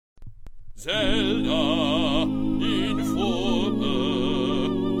Zelda Informer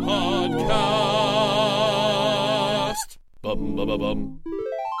Podcast. Bum, bum, bum, bum.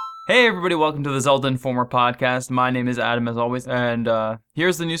 Hey everybody, welcome to the Zelda Informer Podcast. My name is Adam as always, and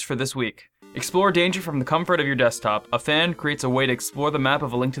here's the news for this week. Explore danger from the comfort of your desktop. A fan creates a way to explore the map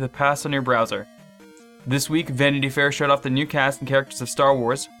of A Link to the Past on your browser. This week, Vanity Fair showed off the new cast and characters of Star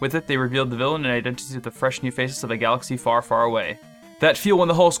Wars. With it, they revealed the villain and identity of the fresh new faces of a galaxy far, far away. That feel when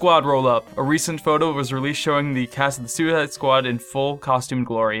the whole squad roll up. A recent photo was released showing the cast of the Suicide Squad in full costume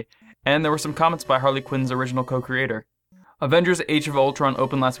glory, and there were some comments by Harley Quinn's original co-creator. Avengers Age of Ultron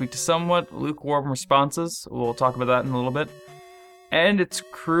opened last week to somewhat lukewarm responses. We'll talk about that in a little bit. And its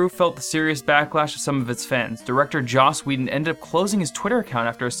crew felt the serious backlash of some of its fans. Director Joss Whedon ended up closing his Twitter account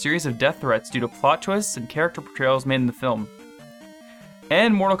after a series of death threats due to plot twists and character portrayals made in the film.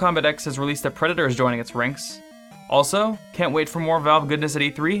 And Mortal Kombat X has released that Predator is joining its ranks. Also, can't wait for more Valve goodness at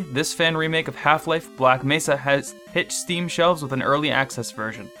E3. This fan remake of Half-Life Black Mesa has hit Steam shelves with an early access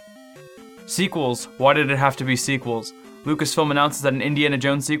version. Sequels. Why did it have to be sequels? Lucasfilm announces that an Indiana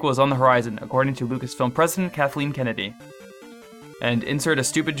Jones sequel is on the horizon, according to Lucasfilm President Kathleen Kennedy. And insert a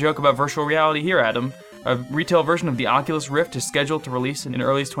stupid joke about virtual reality here, Adam. A retail version of the Oculus Rift is scheduled to release in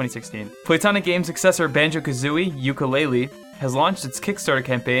early 2016. Playtonic Games' successor Banjo-Kazooie Yooka-Laylee has launched its Kickstarter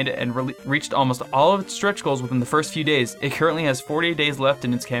campaign and reached almost all of its stretch goals within the first few days. It currently has 48 days left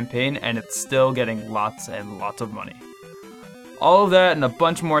in its campaign, and it's still getting lots and lots of money. All of that and a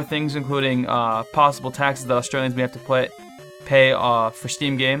bunch more things, including possible taxes that Australians may have to pay for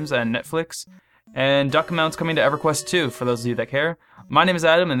Steam games and Netflix, and duck amounts coming to EverQuest 2, for those of you that care. My name is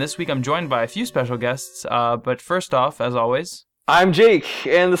Adam, and this week I'm joined by a few special guests, but first off, as always... I'm Jake,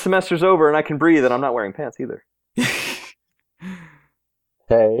 and the semester's over, and I can breathe, and I'm not wearing pants either.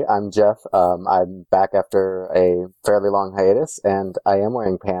 Hey, I'm Jeff. I'm back after a fairly long hiatus, and I am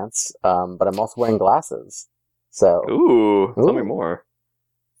wearing pants, but I'm also wearing glasses. So, Ooh. Tell me more.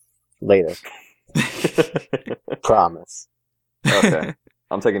 Later. Promise. Okay.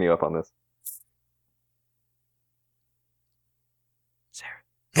 I'm taking you up on this. Sarah.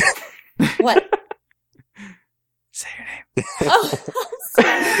 What? Say your name. Oh,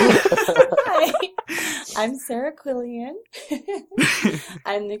 hi. I'm Sarah Quillian.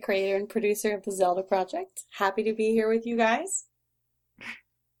 I'm the creator and producer of the Zelda project. Happy to be here with you guys.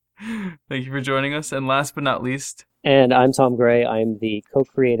 Thank you for joining us. And last but not least... And I'm Tom Gray. I'm the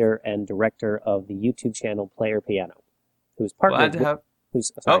co-creator and director of the YouTube channel Player Piano, who is partnered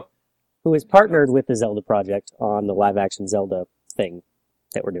with the Zelda project on the live-action Zelda thing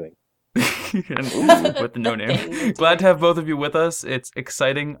that we're doing. With the no name. Glad to have both of you with us. It's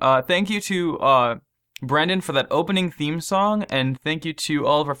exciting. Thank you to Brandon for that opening theme song, and thank you to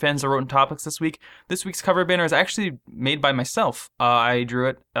all of our fans that wrote in topics this week. This week's cover banner is actually made by myself. I drew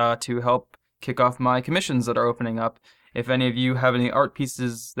it to help kick off my commissions that are opening up. If any of you have any art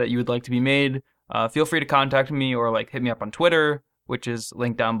pieces that you would like to be made, feel free to contact me or hit me up on Twitter, which is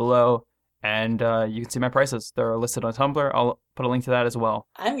linked down below. And you can see my prices. They're listed on Tumblr. I'll put a link to that as well.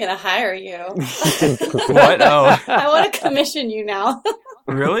 I'm going to hire you. What? Oh. I want to commission you now.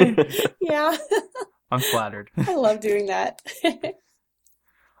 Really? Yeah. I'm flattered. I love doing that.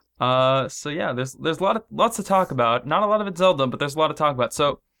 So yeah, there's lots to talk about. Not a lot of it's Zelda, but there's a lot to talk about.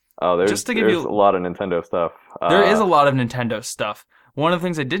 So there's a lot of Nintendo stuff. There is a lot of Nintendo stuff. One of the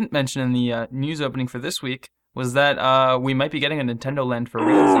things I didn't mention in the news opening for this week was that we might be getting a Nintendo Land for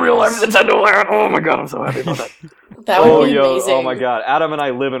real. Real life Nintendo Land! Oh my god, I'm so happy about that. That would be amazing. Oh my god, Adam and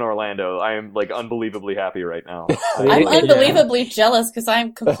I live in Orlando. I am unbelievably happy right now. I'm unbelievably jealous because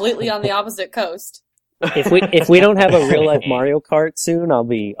I'm completely on the opposite coast. If we don't have a real life Mario Kart soon, I'll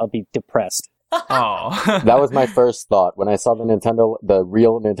be depressed. Oh, That was my first thought when I saw the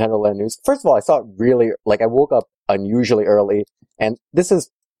real Nintendo Land news. First of all, I saw it really, I woke up unusually early, and this is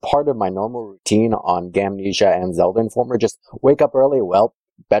part of my normal routine on Gamnesia and Zelda Informer. Just wake up early,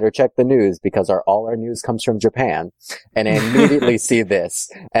 better check the news because all our news comes from Japan. And I immediately see this,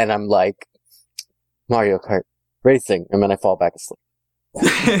 and I'm like, Mario Kart racing, and then I fall back asleep.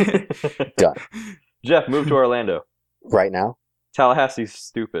 Done. Jeff, move to Orlando. Right now? Tallahassee's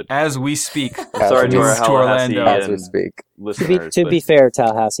stupid. as we speak. Sorry to our Tallahassee Orlando. As we speak. listeners. To be fair,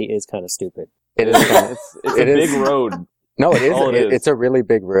 Tallahassee is kind of stupid. It is. It's a big road. No, it is. All it is. It's a really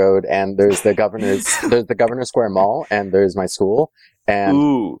big road, and there's the Governor's Square Mall, and there's my school,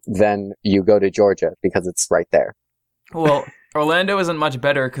 and then you go to Georgia because it's right there. Well, Orlando isn't much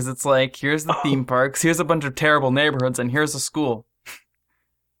better because it's here's the theme parks, here's a bunch of terrible neighborhoods, and here's a school.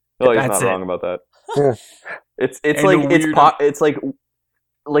 Oh, he's not wrong about that. Yeah. It's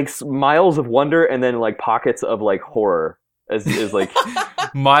like miles of wonder and then pockets of horror is like,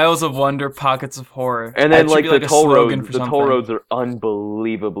 Miles of wonder, pockets of horror. and then That should like be the toll slogan roads, for the toll something. roads are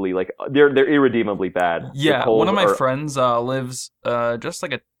unbelievably like they're irredeemably bad. The Yeah, tolls one of my are- friends lives just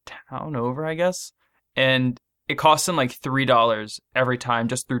like a town over, I guess, and it costs him like $3 every time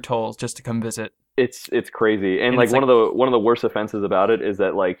just through tolls just to come visit. It's crazy, and And like it's one of the worst offenses about it is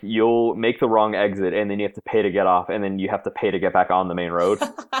that like you'll make the wrong exit and then you have to pay to get off, and then you have to pay to get back on the main road,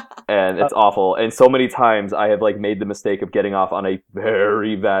 and it's awful. And so many times I have like made the mistake of getting off on a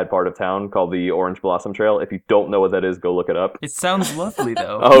very bad part of town called the Orange Blossom Trail. If you don't know what that is, go look it up. It sounds lovely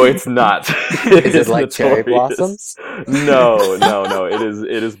though. Oh, it's not. Is it like cherry notorious. blossoms? No.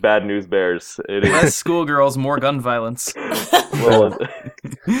 It is bad news bears. It is. Less schoolgirls, more gun violence. Well,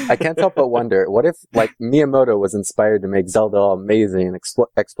 I can't help but wonder, what if, like, Miyamoto was inspired to make Zelda all amazing and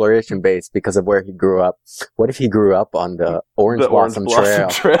exploration-based because of where he grew up? What if he grew up on the Orange the Blossom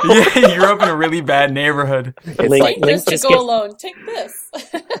Orange Trail? Blossom Trail. Yeah, he grew up in a really bad neighborhood. It's Link- like, Take this to just go get- alone. Take this.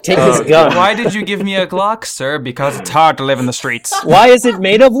 Take Oh, this gun. Why did you give me a Glock, sir? Because it's hard to live in the streets. Why is it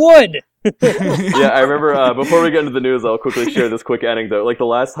made of wood? Yeah, I remember, before we get into the news, I'll quickly share this quick anecdote. Like, the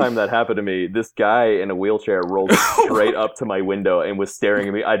last time that happened to me, this guy in a wheelchair rolled straight up to my window and was staring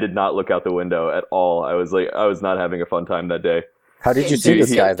at me. I did not look out the window at all. I was not having a fun time that day. how did you see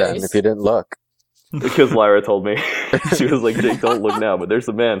this guy then if you didn't look? Because Lyra told me. She was like, Jake, don't look now, but there's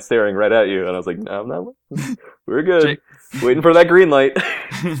a man staring right at you. And I was like, no, I'm not looking. We're good. Jake. Waiting for that green light.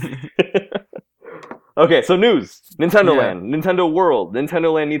 Okay, so news. Nintendo Yeah. Land. Nintendo World.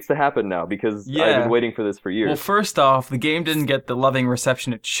 Nintendo Land needs to happen now because I've Yeah. been waiting for this for years. Well, first off, the game didn't get the loving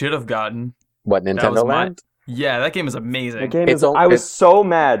reception it should have gotten. What, That was Nintendo my- Land? Yeah, that game is amazing. The game It's is. al- I was it's- so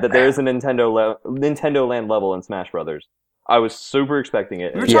mad that there is a Nintendo Land level in Smash Brothers. I was super expecting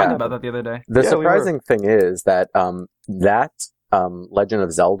it. We were Yeah. talking about that the other day. The Yeah, we surprising thing is that Legend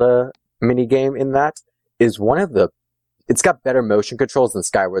of Zelda minigame in that is one of the... It's got better motion controls than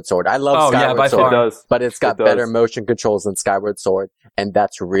Skyward Sword. I love Oh, yeah, Skyward by It Sword, far. does. but it's got It does. better motion controls than Skyward Sword, and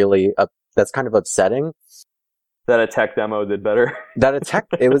that's really... that's kind of upsetting. That a tech demo did better.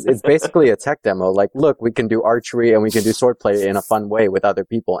 It's basically a tech demo. Like, look, we can do archery and we can do swordplay in a fun way with other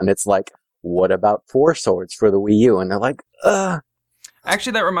people. And it's like, what about Four Swords for the Wii U? And they're like, ugh.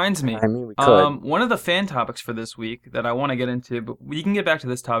 Actually, that reminds me. I mean, we could. One of the fan topics for this week that I want to get into, but we can get back to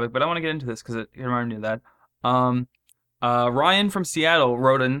this topic, but I want to get into this because it reminded me of that. Ryan from Seattle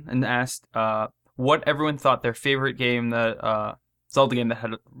wrote in and asked what everyone thought their favorite game Zelda game that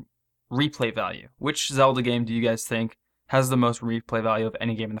had replay value. Which Zelda game do you guys think has the most replay value of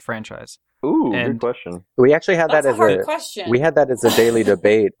any game in the franchise? Ooh, And- good question. We actually had That's that a as hard question. we had that as a daily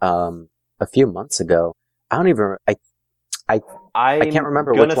debate a few months ago. I don't even I can't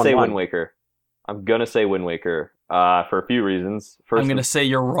remember gonna which one say won. Wind Waker. I'm gonna say Wind Waker for a few reasons. First, I'm going to say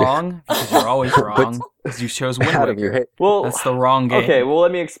you're wrong because you're always wrong because you chose Wind Adam, you Waker. hate. well, That's the wrong game. okay. Well,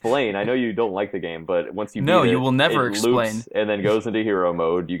 let me explain. I know you don't like the game, but once you No, beat you it, will never it explain. loops and then goes into hero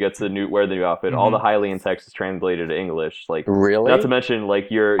mode. You get to wear the new outfit. All the Hylian text is translated to English. Like, Really? not to mention, like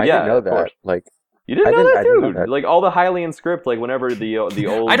I yeah, didn't know of that. course. Like, You didn't I know didn't- that, I didn't know dude. that. Like all the Hylian script, like whenever the old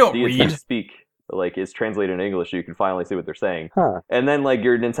I don't deities read. speak, like is translated in English, so you can finally see what they're saying. huh? And then like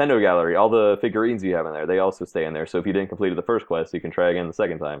your Nintendo gallery, all the figurines you have in there, they also stay in there. So if you didn't complete the first quest, you can try again the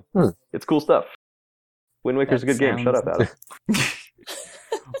second time. It's cool stuff. Wind Waker's a That good game. Shut up, sounds- Adam.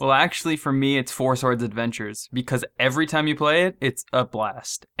 Well, actually, for me, it's Four Swords Adventures because every time you play it, it's a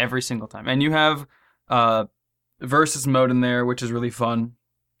blast every single time. And you have versus mode in there, which is really fun.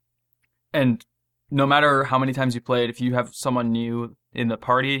 And no matter how many times you play it, if you have someone new in the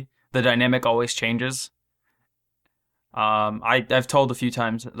party, the dynamic always changes. I've told a few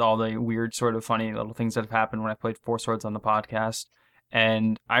times all the weird, sort of funny little things that have happened when I played Four Swords on the podcast.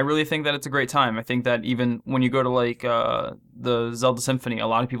 And I really think that it's a great time. I think that even when you go to like the Zelda Symphony, a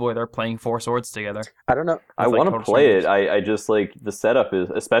lot of people are there playing Four Swords together. I don't know. I With, like, want to total play it. strangers. I just like the setup is,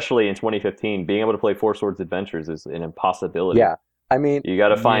 especially in 2015, being able to play Four Swords Adventures is an impossibility. Yeah, I mean, You got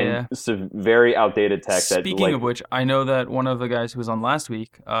to find Yeah. some very outdated tech. Speaking that, of which, I know that one of the guys who was on last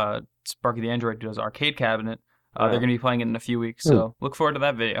week, Sparky the Android, who does Arcade Cabinet. Yeah. They're going to be playing it in a few weeks, so look forward to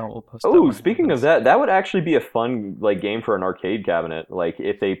that video. We'll post. that Oh, one. speaking of that, that would actually be a fun like game for an arcade cabinet. Like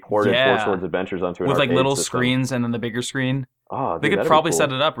if they ported Yeah. Four Swords Adventures onto an with like arcade little system. screens and then the bigger screen, Oh, they could probably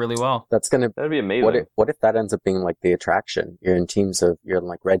set it up really well. that's gonna. That'd be amazing. What if that ends up being like the attraction? You're in teams of you're in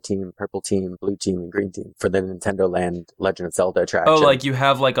like red team, purple team, blue team, and green team for the Nintendo Land Legend of Zelda attraction. Oh, like you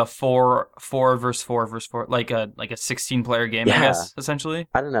have like a four versus four, like a 16-player game, I Yeah. guess, essentially.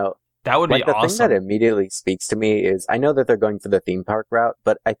 I don't know. That would Like be the awesome. thing that immediately speaks to me is I know that they're going for the theme park route,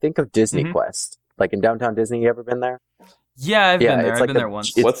 but I think of Disney Mhm. Quest. Like in downtown Disney, you ever been there? Yeah, I've Yeah, been there. it's I've like been a- there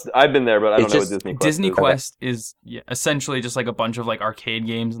once. it's- I've been there, but I don't it's know what just- Disney Quest is. Disney Quest is essentially just like a bunch of like arcade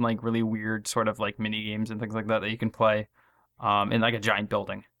games and like really weird sort of like mini games and things like that you can play in like a giant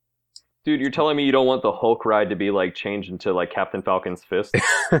building. Dude, you're telling me you don't want the Hulk ride to be like changed into like Captain Falcon's fist?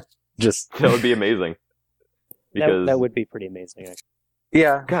 Just That would be amazing. Because That would be pretty amazing, actually.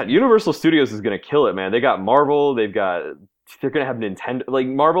 yeah. God, Universal Studios is gonna kill it, man. They got Marvel. They're gonna have Nintendo. Like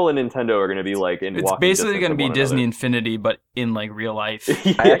Marvel and Nintendo are gonna be like in. It's walking basically distance going to of be one Disney another. Infinity, but in like real life.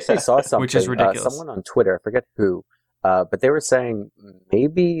 I actually saw something. Which is ridiculous. Someone on Twitter, I forget who, but they were saying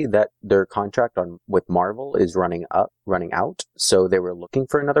maybe that their contract with Marvel is running out, so they were looking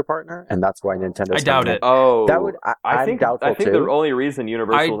for another partner, and that's why Nintendo. I doubt it. Oh, That would. I I'm think doubtful the too. only reason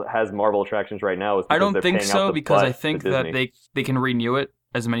Universal has Marvel attractions right now is because I don't they're think paying out so the because I butt think to that Disney. they can renew it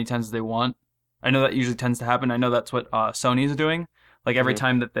as many times as they want. I know that usually tends to happen. I know that's what Sony is doing. Like every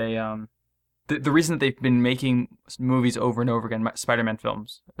time that they the reason that they've been making movies over and over again, Spider-Man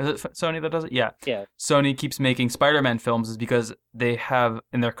films. Is it Sony that does it? Yeah. Yeah. Sony keeps making Spider-Man films is because they have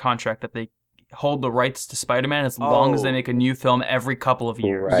in their contract that they hold the rights to Spider-Man as long as they make a new film every couple of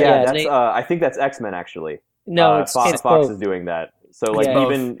years. Right. Yeah, Yeah, that's. they- I think that's X-Men actually. No, it's Fox both. is doing that. So like Yeah.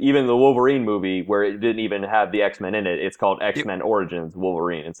 even the Wolverine movie where it didn't even have the X-Men in it, it's called X-Men Origins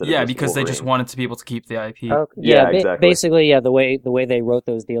Wolverine instead of Yeah, just because they just Wolverine. wanted to be able to keep the IP. Okay. Yeah, exactly. Basically, yeah. The way they wrote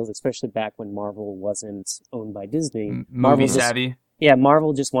those deals, especially back when Marvel wasn't owned by Disney, Marvel Movie just, savvy. yeah,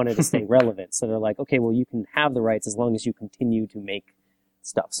 Marvel just wanted to stay relevant. So they're like, okay, well, you can have the rights as long as you continue to make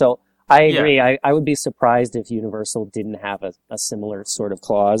stuff. So I agree. I would be surprised if Universal didn't have a similar sort of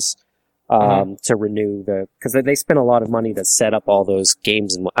clause to renew because they spent a lot of money to set up all those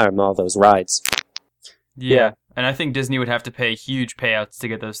games and all those rides. Yeah. And I think Disney would have to pay huge payouts to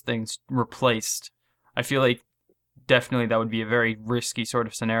get those things replaced. I feel like definitely that would be a very risky sort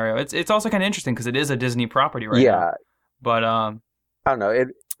of scenario. It's also kind of interesting because it is a Disney property right now. Yeah. But I don't know.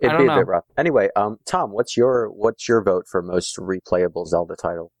 It'd I don't be a know. bit rough. Anyway, Tom, what's your vote for most replayable Zelda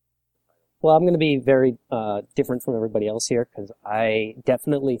title? Well, I'm going to be very different from everybody else here because I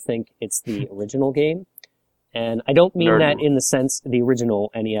definitely think it's the original game. And I don't mean that in the sense, the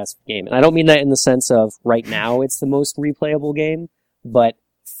original NES game. And I don't mean that in the sense of right now it's the most replayable game, but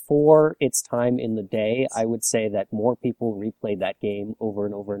for its time in the day, I would say that more people replayed that game over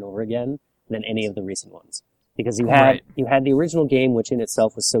and over and over again than any of the recent ones. Because you had the original game, which in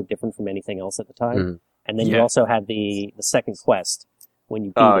itself was so different from anything else at the time. Mhm. And then you also had the second quest when you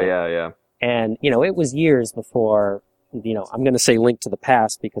beat Oh it. yeah. And, it was years before, I'm going to say Link to the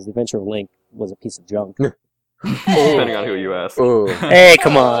Past because the Adventure of Link was a piece of junk. Depending on who you ask. Ooh. Hey,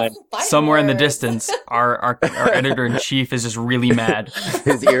 come on. somewhere in the Fireworks. distance, our editor-in-chief is just really mad.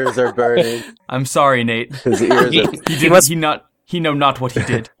 His ears are burning. I'm sorry, Nate. His ears are... He know not what he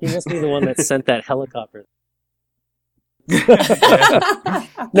did. He must be the one that sent that helicopter.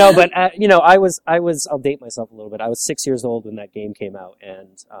 No, but, I'll date myself a little bit. I was 6 years old when that game came out.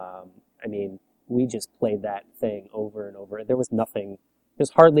 And, we just played that thing over and over. There's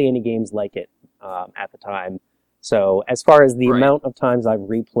hardly any games like it, at the time. So as far as the amount of times I've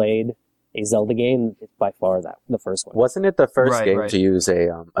replayed a Zelda game, it's by far the first one. Wasn't it the first Right, game right. to use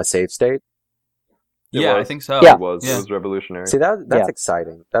a save state? Yeah, I was. think so. Yeah. It was revolutionary. See, that's Yeah.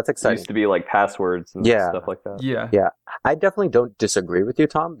 exciting. That's It exciting. used to be like passwords and Yeah. stuff like that. Yeah. I definitely don't disagree with you,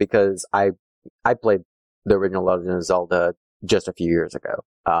 Tom, because I played the original Legend of Zelda just a few years ago.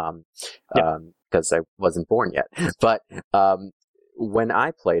 Because I wasn't born yet. But when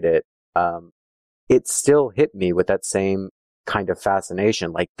I played it, it still hit me with that same kind of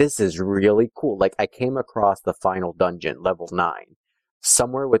fascination. Like, this is really cool. Like, I came across the final dungeon, level 9,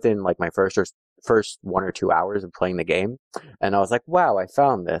 somewhere within like my first 1 or 2 hours of playing the game, and I was like, wow, I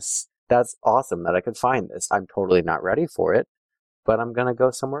found this. That's awesome that I could find this. I'm totally not ready for it, but I'm gonna go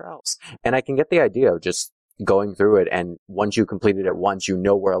somewhere else. And I can get the idea of just going through it, and once you completed it once, you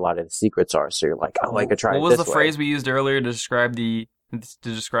know where a lot of the secrets are, so you're like, oh, I could try What it was this the way. phrase we used earlier to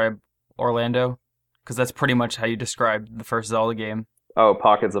describe Orlando? Because that's pretty much how you described the first Zelda game. Oh,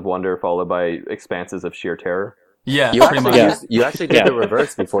 pockets of wonder followed by expanses of sheer terror. Yeah, You pretty actually, much. you actually did the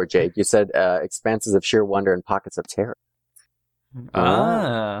reverse before, Jake. You said expanses of sheer wonder and pockets of terror.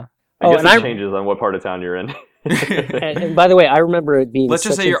 Ah. I guess and it changes on what part of town you're in. And by the way, I remember it being Let's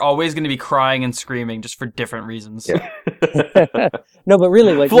just such say you're always going to be crying and screaming just for different reasons. Yeah. No, but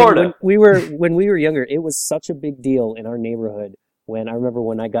really, like Florida. when we were younger, it was such a big deal in our neighborhood. When I remember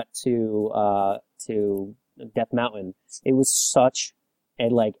when I got to Death Mountain, it was such,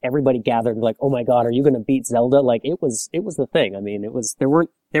 and like everybody gathered, like, oh my god, are you going to beat Zelda? Like it was the thing. I mean, there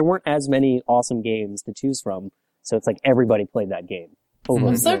weren't as many awesome games to choose from, so it's like everybody played that game. over.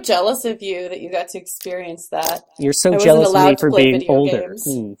 I'm so jealous of you that you got to experience that. You're so I wasn't jealous of allowed me to for play being video older.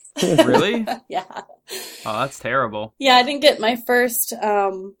 games. Really? Yeah. Oh, that's terrible. Yeah, I didn't get my first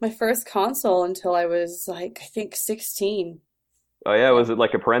console until I was like, I think 16. Oh yeah, was it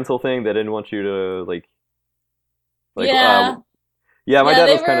like a parental thing? They didn't want you to like Yeah. yeah, my Yeah, dad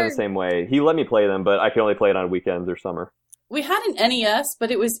they was kind of were- the same way. He let me play them, but I could only play it on weekends or summer. We had an NES,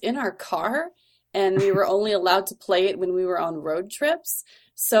 but it was in our car, and we were only allowed to play it when we were on road trips.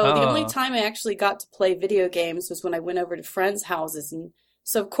 So the only Oh. time I actually got to play video games was when I went over to friends' houses. And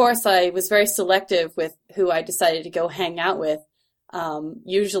so, of course, I was very selective with who I decided to go hang out with.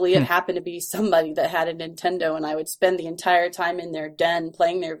 Usually it happened to be somebody that had a Nintendo, and I would spend the entire time in their den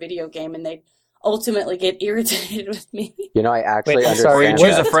playing their video game, and they'd ultimately get irritated with me. You know, I actually Wait, I'm understand. Or you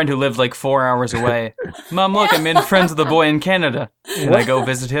choose a that. friend who lived like 4 hours away. Mom, look, I made friends with a boy in Canada. Can I go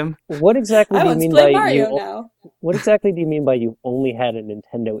visit him? What exactly I do you want to mean play by Mario you? now. What exactly do you mean by you only had a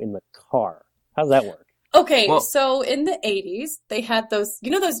Nintendo in the car? How's that work? Okay, Well- so in the 80s, they had those,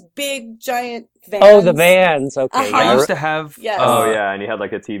 those big, giant vans? Oh, the vans. Okay. Uh-huh. I yeah. used to have. Yes. Oh yeah, and you had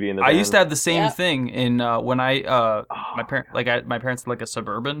like a TV in the I van. used to have the same Yep. thing in when my parents had like a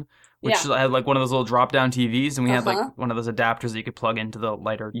Suburban, which Yeah. had like one of those little drop down TVs, and we had Uh-huh. like one of those adapters that you could plug into the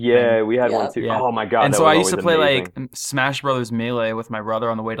lighter. Yeah, thing. we had Yeah. one too. Yeah. Oh my god, And that so was I used to always play amazing. like Smash Brothers Melee with my brother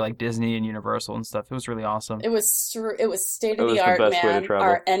on the way to like Disney and Universal and stuff. It was really awesome. It was state It of was the the art, best way to man. travel.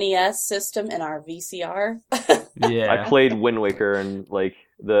 Our NES system and our VCR. Yeah, I played Wind Waker and like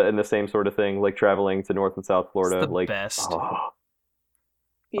the same sort of thing, like traveling to North and South Florida. It's the like best. Oh,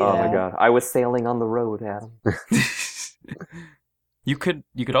 Yeah. oh my god, I was sailing on the road, Adam. You could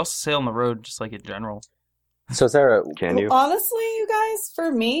also sail on the road just like in general. So, Sarah, Can you? Honestly, you guys,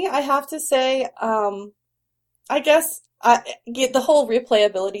 for me, I have to say, I guess the whole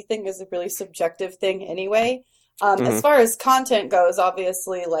replayability thing is a really subjective thing anyway. As far as content goes,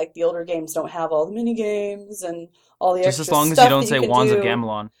 obviously, like the older games don't have all the mini games and all the Just extra as long as stuff you don't that say can Wands of do.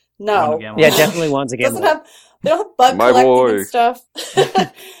 Gamelon. No. Wand of Gamelon. Yeah, definitely Wands again. Doesn't have they don't have bug My collecting boy. and stuff.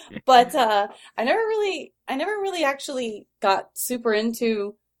 But I never really actually got super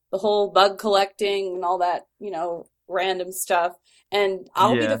into the whole bug collecting and all that, random stuff. And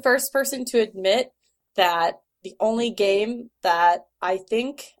I'll be Yeah. the first person to admit that the only game that I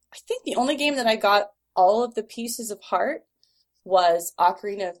think the only game that I got all of the pieces of heart was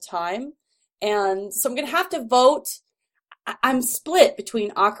Ocarina of Time. And so I'm going to have to vote. I'm split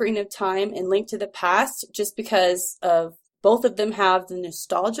between Ocarina of Time and Link to the Past just because of both of them have the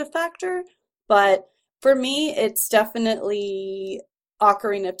nostalgia factor. But for me, it's definitely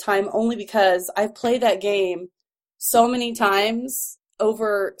Ocarina of Time only because I've played that game so many times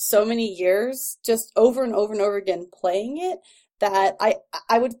over so many years, just over and over and over again playing it, that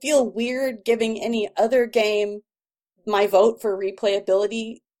I would feel weird giving any other game my vote for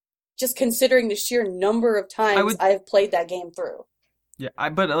replayability, just considering the sheer number of times I've played that game through. Yeah,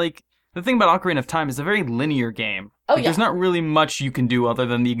 but like the thing about Ocarina of Time is a very linear game. Oh, Like, yeah. There's not really much you can do other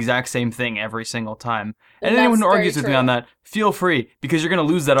than the exact same thing every single time. And And anyone who that's argues very with me on true. that, feel free, because you're going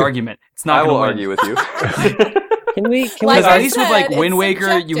to lose that argument. It's not I going will to win. argue with you. Can we? Like Because I at least with like said, Wind it's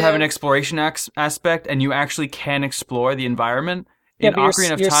Waker, you have an subjective. exploration aspect, and you actually can explore the environment. Yeah, In but you're,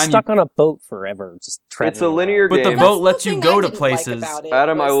 Ocarina of you're Time, stuck on a boat forever, just traveling. It's a linear but the game. boat That's lets the you thing go I to didn't like places. about it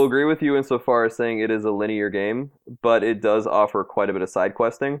Adam, I was- will agree with you insofar as saying it is a linear game, but it does offer quite a bit of side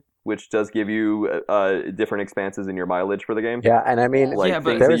questing, which does give you different expanses in your mileage for the game. yeah, and I mean, Like Yeah,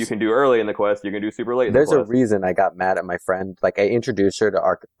 but things that you there's- can do early in the quest, you can do super late in the there's a quest. reason I got mad at my friend. Like, I introduced her to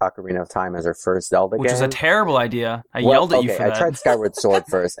Ocarina of Time as her first Zelda Which game. was a terrible idea. I Well, yelled at you okay, for that. I tried Skyward Sword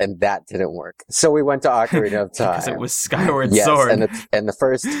first, and that didn't work. So we went to Ocarina of Time. Because it was Skyward Yes, Sword. and the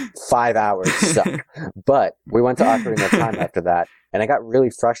first 5 hours sucked. But we went to Ocarina of Time after that, and I got really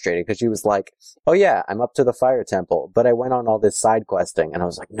frustrated because she was like, "Oh yeah, I'm up to the Fire Temple," but I went on all this side questing, and I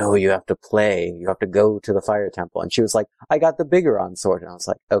was like, "No, you have to play. You have to go to the Fire Temple." And she was like, "I got the Biggoron sword," and I was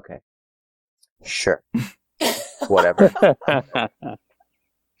like, "Okay, sure, whatever."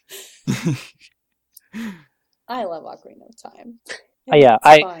 I love Ocarina of Time. Yeah,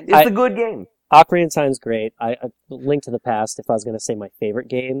 It's fun. It's a good game. Ocarina of Time's great. Link to the Past. If I was going to say my favorite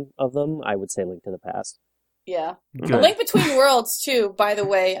game of them, I would say Link to the Past. Yeah. A Good. Link Between Worlds, too, by the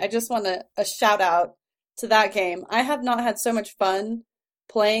way. I just want a shout out to that game. I have not had so much fun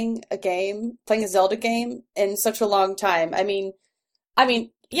playing a Zelda game in such a long time. I mean,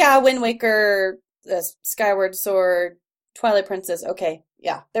 yeah, Wind Waker, Skyward Sword, Twilight Princess, okay.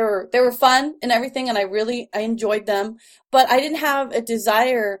 Yeah, they were fun and everything, and I enjoyed them, but I didn't have a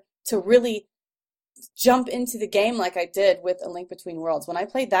desire to really jump into the game like I did with A Link Between Worlds. When I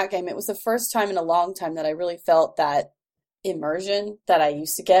played that game, it was the first time in a long time that I really felt that immersion that I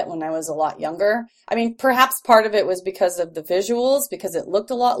used to get when I was a lot younger. I mean, perhaps part of it was because of the visuals, because it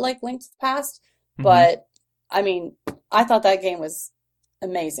looked a lot like Link to the Past. Mhm. But, I mean, I thought that game was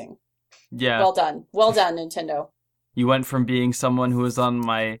amazing. Yeah. Well done. Well done, Nintendo. You went from being someone who was on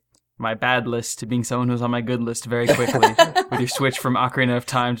my bad list to being someone who was on my good list very quickly with your switch from Ocarina of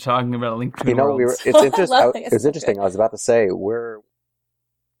Time to talking about A Link Between Worlds. It's interesting. Lovely. It's interesting. I was about to say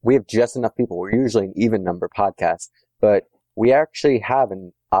we have just enough people. We're usually an even number podcast, but we actually have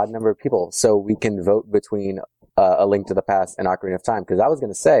an odd number of people, so we can vote between A Link to the Past and Ocarina of Time. Because I was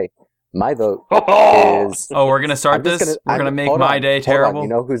going to say, my vote is... Oh, we're going to start this? We're going to make my day terrible? You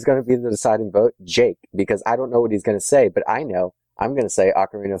know who's going to be the deciding vote? Jake. Because I don't know what he's going to say, but I know I'm going to say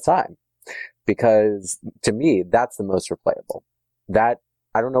Ocarina of Time. Because, to me, that's the most replayable.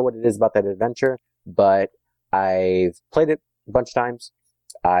 I don't know what it is about that adventure, but I've played it a bunch of times.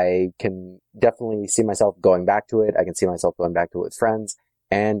 I can definitely see myself going back to it. I can see myself going back to it with friends.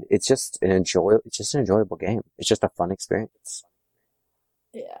 And it's just an enjoyable game. It's just a fun experience.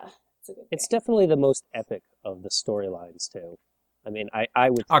 Yeah. It's a good It's game. definitely the most epic of the storylines, too. I mean, I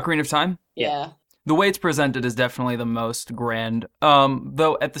would... Ocarina of Time? Yeah. The way it's presented is definitely the most grand.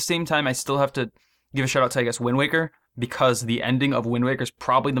 Though at the same time, I still have to give a shout out to, I guess, Wind Waker, because the ending of Wind Waker is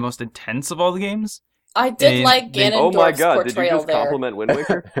probably the most intense of all the games. I did like Ganondorf's Oh my god, did you portrayal just there. compliment Wind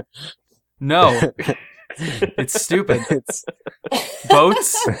Waker? No. It's stupid. It's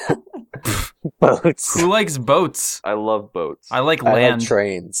Boats? Boats. Who likes boats? I love boats. I like I land. like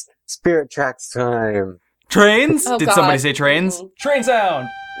trains. Spirit Tracks time. Trains? Oh, Did God. somebody say trains? Mhm. Train sound!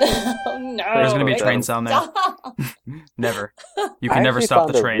 Oh, no. There's gonna be a Wait, train sound there. Stop. Never. You I can never actually stop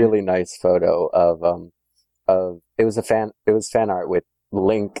found the train. a really nice photo of it was fan art with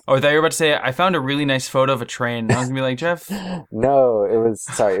Link. Oh, I thought you were about to say, I found a really nice photo of a train. I was gonna be like, Jeff, No, it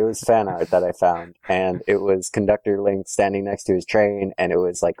was fan art that I found, and it was Conductor Link standing next to his train, and it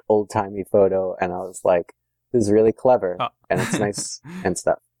was like old timey photo, and I was like, this is really clever, Oh. and it's nice and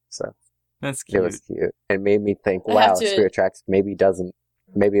stuff. So that's it cute. was cute. It made me think, I wow, have to- Spirit Tracks maybe it wasn't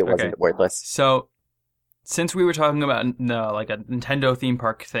Okay. worthless. So, since we were talking about like a Nintendo theme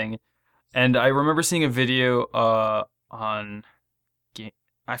park thing, and I remember seeing a video on,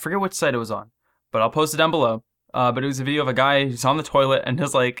 I forget which site it was on, but I'll post it down below. But it was a video of a guy who's on the toilet, and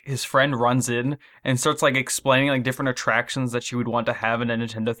his friend runs in and starts like explaining like different attractions that you would want to have in a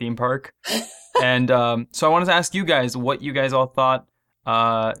Nintendo theme park. And so I wanted to ask you guys what you guys all thought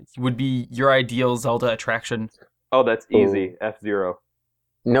would be your ideal Zelda attraction. Oh, that's easy. F-Zero.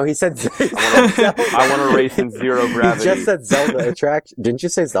 No, he said. I want to race in zero gravity. He just said Zelda attraction. Didn't you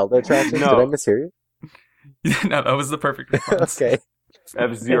say Zelda attraction? No. Did I mishear you? No, that was the perfect response. Okay.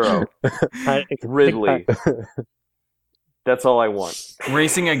 F-Zero. Ridley. That's all I want.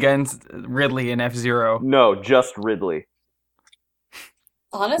 Racing against Ridley in F-Zero. No, just Ridley.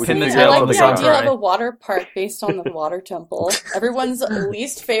 Honestly, Pin the I tail like of the the idea samurai. of a water park based on the water temple. Everyone's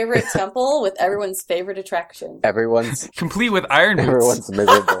least favorite temple with everyone's favorite attraction. Everyone's Complete with iron boots. everyone's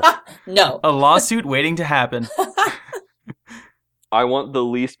miserable. No. A lawsuit waiting to happen. I want the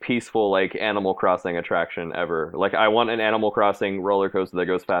least peaceful, like, Animal Crossing attraction ever. Like, I want an Animal Crossing roller coaster that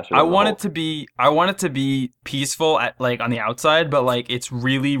goes faster than I the want Hulk. it to be peaceful at like on the outside, but like it's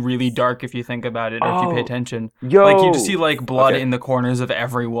really, really dark if you think about it or if you pay Oh. attention. Yo! Like you just see like blood Okay. in the corners of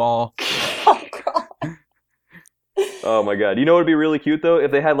every wall. Oh, God. Oh my god. You know what would be really cute, though?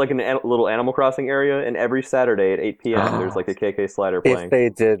 If they had, like, little Animal Crossing area, and every Saturday at 8 p.m. there's, like, a KK Slider playing. If they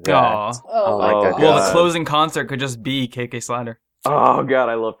did that, Aw. Oh, my Oh, god. Well, God. the closing concert could just be KK Slider. Oh god,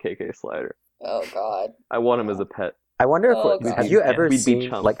 I love KK Slider. Oh, God. I want him as a pet. I wonder if Oh, have God. you ever We'd be seen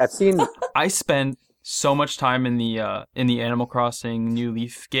chumps. like I've seen I spent so much time in the Animal Crossing New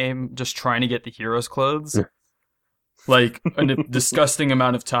Leaf game just trying to get the heroes' clothes. Like a disgusting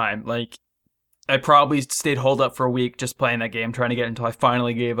amount of time. Like I probably stayed holed up for a week just playing that game, trying to get it until I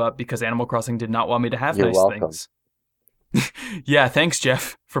finally gave up because Animal Crossing did not want me to have You're nice welcome. things. Yeah, thanks,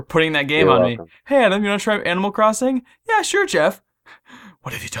 Jeff, for putting that game You're on welcome. me. Hey, Adam, you want to try Animal Crossing? Yeah, sure, Jeff.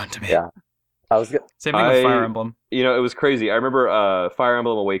 What have you done to me? Yeah. I was Same thing with Fire Emblem. You know, it was crazy. I remember Fire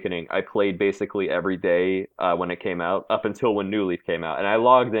Emblem Awakening. I played basically every day when it came out, up until when New Leaf came out. And I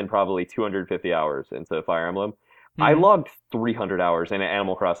logged in probably 250 hours into Fire Emblem. I Mhm. logged 300 hours in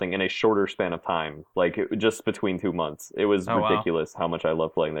Animal Crossing in a shorter span of time, like just between 2 months. It was Oh, wow. ridiculous how much I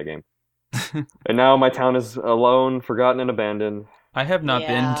love playing that game. And now my town is alone, forgotten, and abandoned. I have not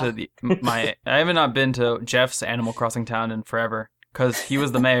Yeah. been to I have not been to Jeff's Animal Crossing town in forever because he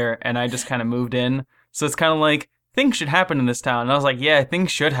was the mayor and I just kind of moved in. So it's kind of like things should happen in this town. And I was like, yeah,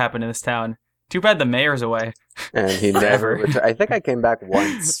 things should happen in this town. Too bad the mayor's away. and he never returned. I think I came back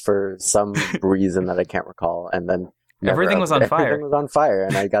once for some reason that I can't recall, and then Everything was on fire. Everything was on fire,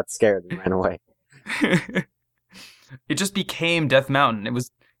 and I got scared and ran away. It just became Death Mountain. It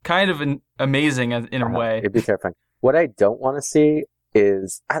was kind of amazing in a way. It'd be terrifying. What I don't want to see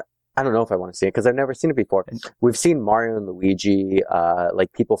is I don't know if I want to see it because I've never seen it before. We've seen Mario and Luigi,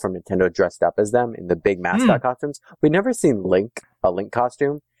 like people from Nintendo dressed up as them in the big mascot costumes. We've never seen a Link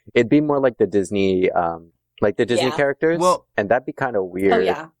costume. It'd be more like the Disney characters, and that'd be kind of weird. Oh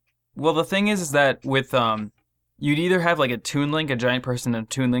yeah. Well, the thing is that with you'd either have like a Toon Link, a giant person in a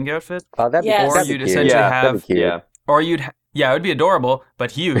Toon Link outfit, that'd be, Yes. or that'd be you'd cute. essentially That'd be have, cute. or it would be adorable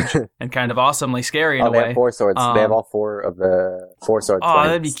but huge and kind of awesomely scary in a They way. have 4 swords. They have all 4 of the 4 swords. Oh,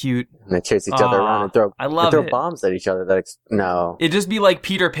 that'd be cute. And they chase each other around and throw. I love throw it. bombs at each other. No. It'd just be like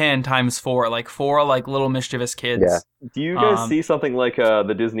Peter Pan times 4, like 4 like little mischievous kids. Yeah. Do you guys see something like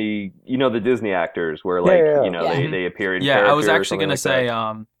the Disney, the Disney actors where like, Yeah. they appear in Yeah, character I was or actually something going to like say,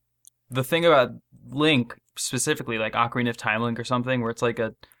 that? the thing about Link, specifically like Ocarina of Time Link or something, where it's like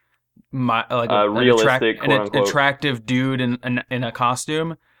an realistic, quote-unquote. attractive dude in a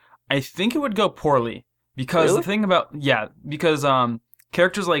costume, I think it would go poorly. Because Really? the thing about, because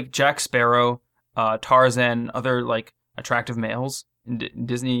characters like Jack Sparrow, Tarzan, other like attractive males in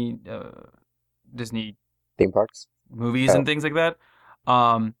Disney Theme parks? movies and things like that,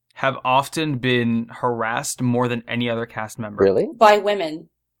 have often been harassed more than any other cast member. Really? By women.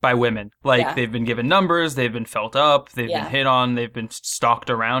 By women. Like, Yeah. they've been given numbers, they've been felt up, they've Yeah. been hit on, they've been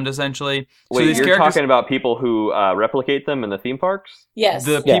stalked around, essentially. Wait, these you're characters, talking about people who replicate them in the theme parks? Yes.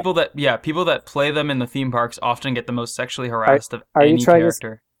 the Yeah. people that play them in the theme parks often get the most sexually harassed of are you any trying to-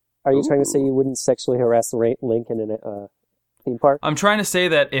 character. Are you trying to say you wouldn't sexually harass Link in a theme park? I'm trying to say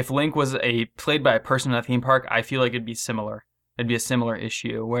that if Link was played by a person in a theme park, I feel like it'd be similar. It'd be a similar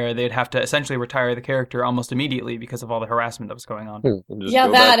issue where they'd have to essentially retire the character almost immediately because of all the harassment that was going on. And just Yeah,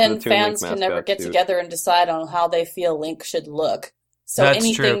 go back that to the and Toon Link fans can never mascot get suit. together and decide on how they feel Link should look. So That's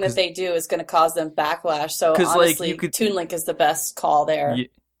anything true, 'cause- that they do is going to cause them backlash. So 'Cause, like, honestly, you could- Toon Link is the best call there.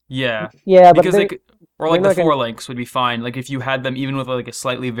 Yeah. Yeah, but Because they're- they could, or like they're the not four gonna- links would be fine. Like if you had them even with like a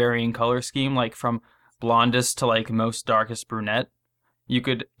slightly varying color scheme, like from blondest to like most darkest brunette, you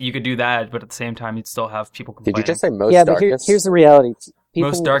could do that, but at the same time you'd still have people complaining. Did you just say most yeah, but darkest? here's the reality. People,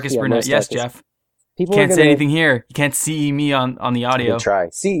 most darkest brunette? most Yes, darkest. Jeff. People Can't are say gonna, anything here. You can't see me on the You audio. can try.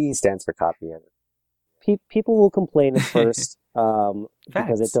 CE stands for copy edit. People will complain at first because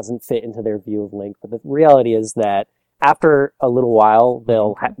Facts. it doesn't fit into their view of Link. But the reality is that after a little while,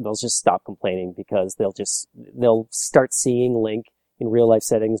 they'll just stop complaining because they'll start seeing Link in real life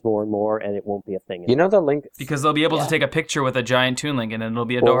settings more and more, and it won't be a thing. You know the Link. Because they'll be able Yeah. to take a picture with a giant Toon Link and it'll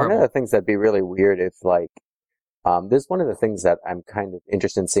be Well, adorable. one of the things that'd be really weird if like, this is one of the things that I'm kind of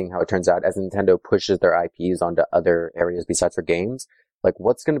interested in seeing how it turns out as Nintendo pushes their IPs onto other areas besides for games. Like,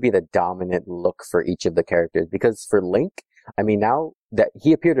 what's going to be the dominant look for each of the characters? Because for Link, I mean, now that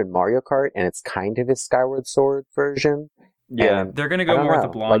he appeared in Mario Kart and it's kind of his Skyward Sword version. Yeah. and They're gonna I go don't more with know,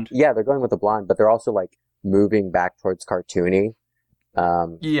 the blonde. Like, yeah, they're going with the blonde, but they're also like moving back towards cartoony.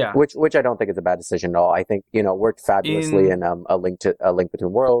 Yeah. Which I don't think is a bad decision at all. I think, worked fabulously in A Link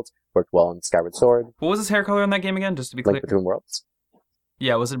Between Worlds, worked well in Skyward Sword, What was his hair color in that game again? Just to be Link clear. Between Worlds.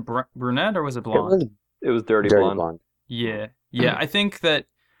 Yeah, was it brunette or was it It blonde? was It was dirty, dirty blonde. blonde. Yeah. Yeah, I think that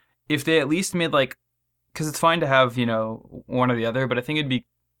if they at least made like, because it's fine to have, one or the other, but I think it'd be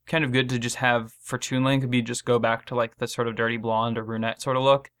kind of good to just have, for Toon Link, just go back to like the sort of dirty blonde or brunette sort of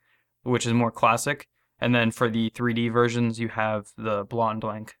look, which is more classic. And then for the 3D versions, you have the blonde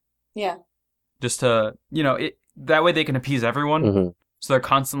Link. Yeah. Just to, that way they can appease everyone. Mm-hmm. So they're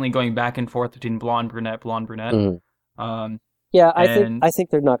constantly going back and forth between blonde, brunette, blonde, brunette. Mm-hmm. Yeah, And- I think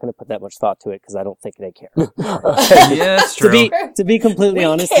they're not going to put that much thought to it because I don't think they care. Yeah, that's true. To be completely We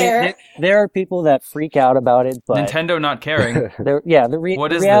honest, care. there are people that freak out about it, but Nintendo not caring. the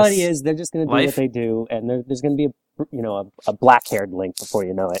What is reality this? is they're just going to do Life? what they do, and there's going to be a black-haired Link before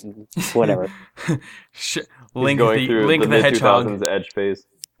you know it, and whatever. Link He's going the through Link the the Hedgehog. mid-2000s edge phase.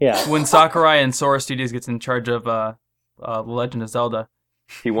 Yeah, When Sakurai and Sora Studios gets in charge of The Legend of Zelda.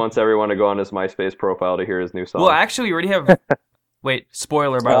 He wants everyone to go on his MySpace profile to hear his new song. Well, actually, we already have. Wait,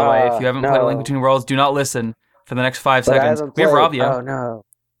 spoiler by the way. If you haven't played A Link no. Between Worlds, do not listen for the next 5 But I seconds. haven't We have played. Ravio. Oh no.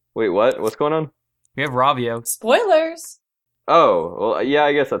 Wait, what? What's going on? We have Ravio. Spoilers. Oh, well, yeah,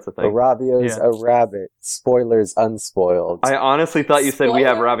 I guess that's a A thing. Ravio's Yeah. a rabbit. Spoilers unspoiled. I honestly thought you said we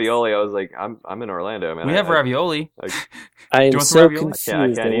have Spoilers? ravioli. I was like, I'm in Orlando, man. We have ravioli. I am want some so ravioli? confused I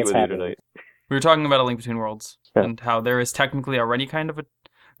at can't eat what's with you happening. tonight. We were talking about A Link Between Worlds Yeah. and how there is technically already kind of a.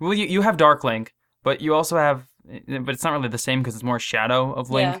 Well, you have Dark Link, but you also have. But it's not really the same because it's more shadow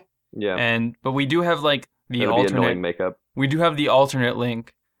of Link. Yeah. But we do have like the It'll be alternate. annoying makeup. We do have the alternate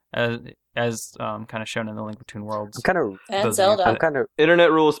Link, as kind of shown in the Link Between Worlds. I'm kind of, And Those of you- Zelda.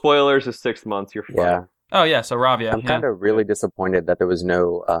 Internet rule spoilers is 6 months. You're fine. yeah. Oh yeah, so Ravia. I'm kind of really disappointed that there was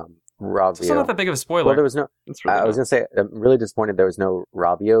no It's also not Ravio. that big of a spoiler. Well, there was no. It's really I was not. gonna say, I'm really disappointed there was no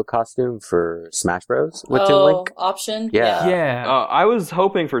Ravio costume for Smash Bros. With Toon Link. Option? Yeah. yeah. I was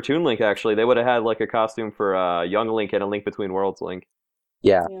hoping for Toon Link, actually. They would have had like a costume for Young Link and a Link Between Worlds Link.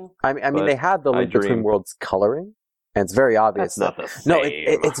 Yeah. Yeah. I mean, But they had the I Link Between dream. Worlds coloring, and it's very obvious. That's not the same. No,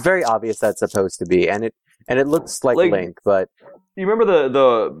 it's very obvious that's supposed to be, and it looks like Like- Link, but You remember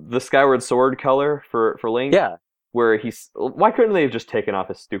the Skyward Sword color for Link? yeah, Where why couldn't they have just taken off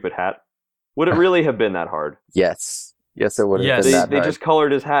his stupid hat? Would it really have been that hard? yes, it would have Yes. been They, that they hard. just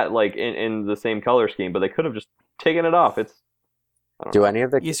colored his hat like in the same color scheme, but they could have just taken it off. I don't Do know. any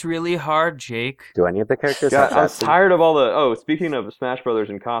of the It's really hard, Jake. characters God, have I was that? tired of all the. Oh, speaking of Smash Brothers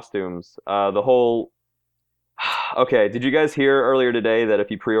and costumes, the whole. Okay, did you guys hear earlier today that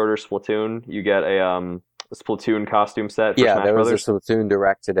if you pre-order Splatoon, you get a Splatoon costume set for Yeah, Smash there was Brothers? a Splatoon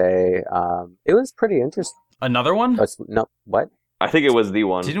Direct today. It was pretty interesting. Another one? No, what? I think it was the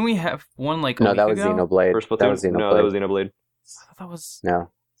one Didn't we have one like a No, week that was ago? Xenoblade. for Splatoon. That was Xenoblade. No, that was Xenoblade. I thought that was... No.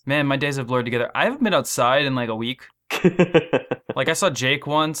 Man, my days have blurred together. I haven't been outside in like a week. Like I saw Jake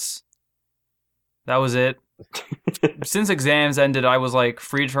once. That was it. Since exams ended, I was like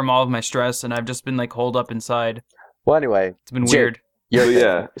freed from all of my stress, and I've just been like holed up inside. Well, anyway, It's been Jake,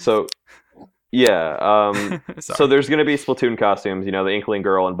 weird. So, yeah. So Sorry. there's gonna be Splatoon costumes. You know, the Inkling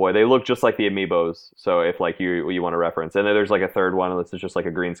girl and boy. They look just like the amiibos. So if like you want to reference, and then there's like a third one. This is just like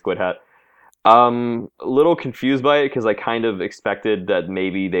a green squid hat. A little confused by it because I kind of expected that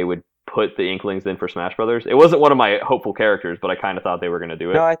maybe they would put the Inklings in for Smash Brothers. It wasn't one of my hopeful characters, but I kind of thought they were gonna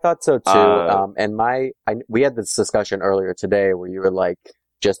do it. No, I thought so too. Uh, And we had this discussion earlier today where you were like,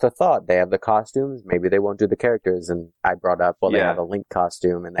 just a thought. They have the costumes. Maybe they won't do the characters. And I brought up, well, they Yeah. have a Link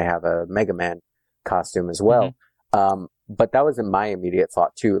costume and they have a Mega Man costume as well. But that wasn't my immediate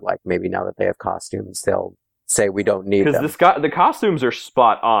thought too. Like maybe now that they have costumes, they'll say we don't need them. Because the costumes are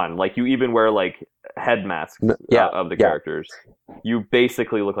spot on. Like you even wear like head masks Yeah, of the yeah. characters. You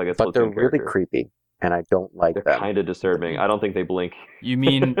basically look like a Splatoon But they're really character. creepy, and I don't like They're them. kind of disturbing. I don't think they blink. You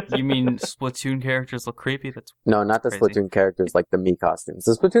mean Splatoon characters look creepy? That's No, not the crazy. Splatoon characters, like the Mii costumes.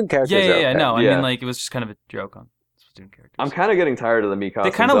 The Splatoon characters yeah. are okay. No, I Yeah. mean like it was just kind of a joke on Splatoon characters. I'm kind of getting tired of the Mii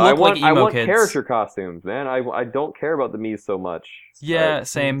costumes. kinda though. look like I emo want kids. character costumes, man. I don't care about the Mii's so much. Yeah,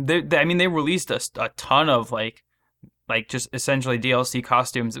 same. I mean, they released a ton of like just essentially DLC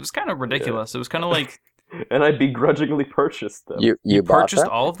costumes. It was kind of ridiculous. It was kind of like And I begrudgingly purchased them. You bought purchased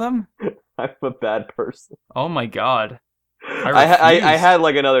them? all of them. I'm a bad person. Oh my god! I refuse. had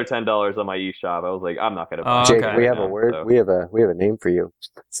like another $10 on my eShop. I was like, I'm not gonna buy. Oh, it Jake, okay. we right have now, a word. so. We have a name for you.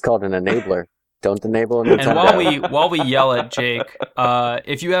 It's called an enabler. Don't enable an And Nintendo. while we yell at Jake,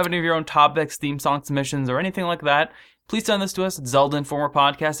 if you have any of your own topics, theme song submissions, or anything like that, please send this to us at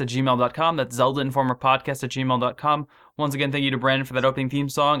ZeldaInformerPodcast@gmail.com. That's ZeldaInformerPodcast@gmail.com. Once again, thank you to Brandon for that opening theme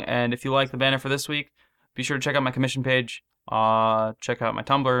song. And if you like the banner for this week, be sure to check out my commission page. Check out my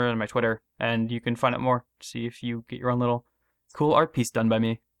Tumblr and my Twitter, and you can find out more. See if you get your own little cool art piece done by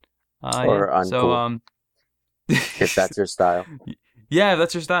me. Or yeah. So, uncool. If that's your style. yeah, if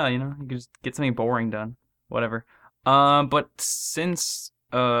that's your style, you know, you can just get something boring done, whatever. But since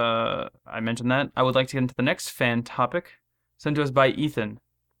I mentioned that, I would like to get into the next fan topic sent to us by Ethan,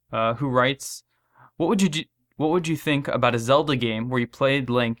 who writes, "What would you think about a Zelda game where you played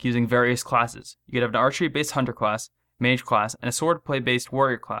Link using various classes? You could have an archery-based hunter class, mage class, and a swordplay-based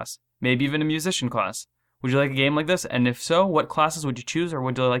warrior class, maybe even a musician class. Would you like a game like this? And if so, what classes would you choose or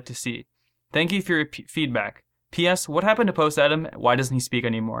would you like to see? Thank you for your feedback. P.S. What happened to Post Adam? Why doesn't he speak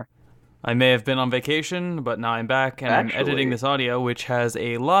anymore? I may have been on vacation, but now I'm back and I'm editing this audio, which has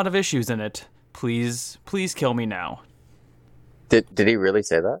a lot of issues in it. Please kill me now." Did he really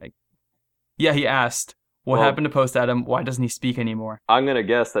say that? Yeah, he asked, what Well- happened to Post Adam? Why doesn't he speak anymore? I'm gonna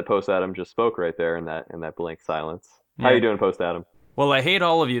guess that Post Adam just spoke right there in that blank silence. How Yeah. you doing, Post Adam? Well, I hate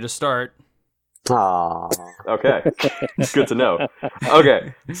all of you to start. Aww. Okay, good to know.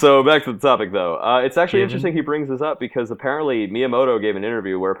 Okay, so back to the topic though. It's actually Given. interesting he brings this up because apparently Miyamoto gave an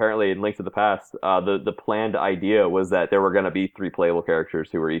interview where apparently in Link to the Past, the planned idea was that there were going to be 3 playable characters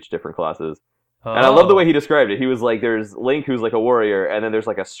who were each different classes. And I love the way he described it. He was like, there's Link who's like a warrior, and then there's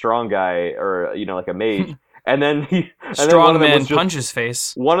like a strong guy or like a mage, and then Strong man punches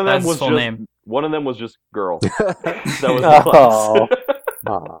face. One of them That's was his full just name. One of them was just girl. That was the Oh. class.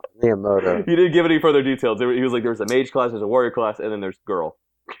 Aw, Miyamoto. He didn't give any further details. He was like, there's a mage class, there's a warrior class, and then there's girl.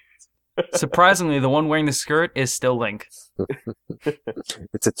 Surprisingly, the one wearing the skirt is still Link.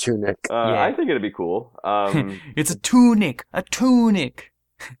 It's a tunic. Yeah. I think it'd be cool. It's a tunic.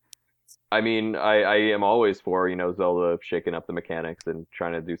 I mean, I am always for, Zelda shaking up the mechanics and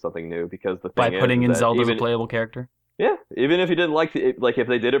trying to do something new, because the thing By putting in that Zelda as a even, playable character. yeah, even if you didn't like it, like if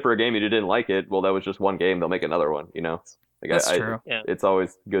they did it for a game you didn't like it, well, that was just one game. They'll make another one. Like, That's true. Yeah. It's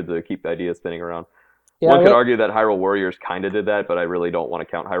always good to keep ideas spinning around. Yeah, One could argue that Hyrule Warriors kind of did that, but I really don't want to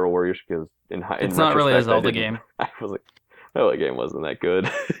count Hyrule Warriors because It's not really a retrospect, Zelda game. I was like, oh, that game wasn't that good.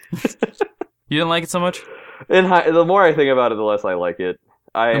 You didn't like it so much? The more I think about it, the less I like it.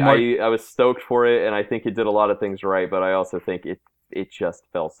 The more- I was stoked for it, and I think it did a lot of things right, but I also think it just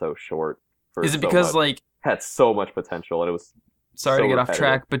fell so short. Is it because, like... Had so much potential, and it was Sorry so to get off repetitive.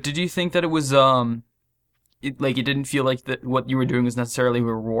 track, but did you think that it was, it didn't feel like that what you were doing was necessarily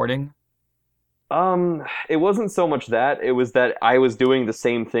rewarding? It wasn't so much that. It was that I was doing the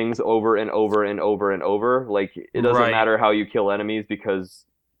same things over and over and over and over. Like, it doesn't Right. matter how you kill enemies, because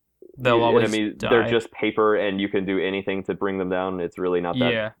They'll always enemies, die. they're just paper, and you can do anything to bring them down. It's really not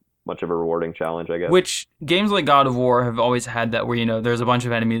that Yeah. much of a rewarding challenge, I guess. Which, games like God of War have always had that where, there's a bunch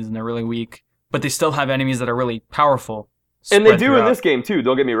of enemies and they're really weak, but they still have enemies that are really powerful. And they spread do in throughout. this game too,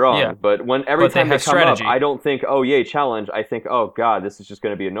 don't get me wrong. Yeah. But every But they time they have come strategy. up, I don't think, oh yay, challenge. I think, oh god, this is just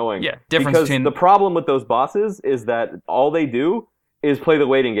going to be annoying. Yeah, difference because between... the problem with those bosses is that all they do is play the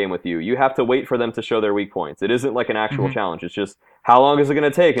waiting game with you. You have to wait for them to show their weak points. It isn't like an actual Mhm. challenge. It's just, how long is it going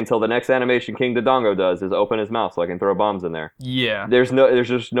to take until the next animation King Dodongo does is open his mouth so I can throw bombs in there. Yeah. There's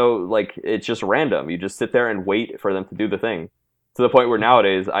just no, like, it's just random. You just sit there and wait for them to do the thing. To the point where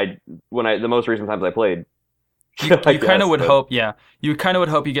nowadays, the most recent times I played, You I kind of guess, would but- hope, yeah. You kind of would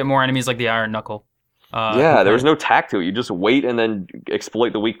hope you get more enemies like the Iron Knuckle. yeah, there was no tact to it. You just wait and then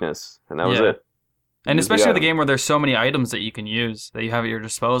exploit the weakness, and that was Yeah. it. And Use the especially with a item. game where there's so many items that you can use, that you have at your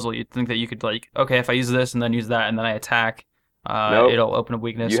disposal, you'd think that you could, like, okay, if I use this and then use that and then I attack, Nope. it'll open a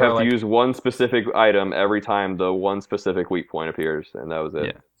weakness. You or, have like, to use one specific item every time the one specific weak point appears, and that was it.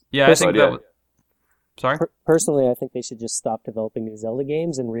 Yeah. Yeah, I think But, that... yeah. w- Sorry? Personally, I think they should just stop developing new Zelda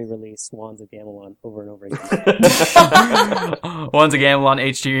games and re-release Wands of Gamelon over and over again. One's a Gamelon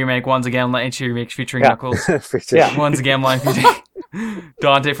HD remake, one's a Gamelon HD remake featuring Yeah. Knuckles. For sure. Yeah. One's a Gamelon featuring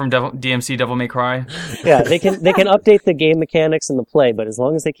Dante from DMC Devil May Cry. Yeah, they can update the game mechanics and the play, but as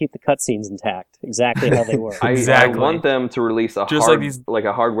long as they keep the cuttcenes intact, exactly how they were. Exactly. I want them to release a Just like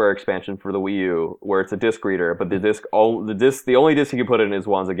a hardware expansion for the Wii U, where it's a disc reader, but the only disc you can put in is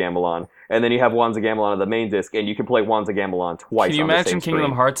Wands of Gamelon, and then you have Wands of Gamelon on the main disc, and you can play Wands of Gamelon twice. Can you on the imagine same Kingdom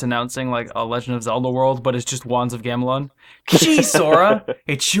screen. Hearts announcing like a Legend of Zelda world, but it's just Wands of Gamelon? Gee, Sora,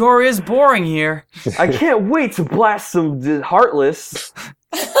 it sure is boring here. I can't wait to blast some Heartless.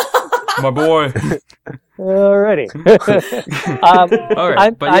 My boy. Alrighty. All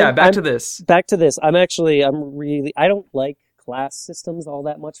right, but yeah, back to this. Back to this. I don't like class systems all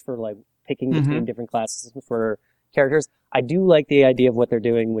that much for like picking between different class systems for characters. I do like the idea of what they're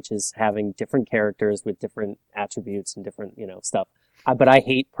doing, which is having different characters with different attributes and different, stuff. But I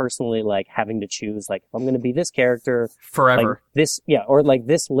hate personally like having to choose like if I'm going to be this character Forever. like this, or like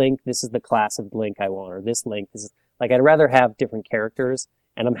this Link, this is the class of Link I want, or this Link, this is like I'd rather have different characters,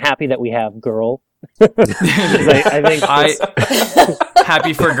 and I'm happy that we have Girl. 'Cause I think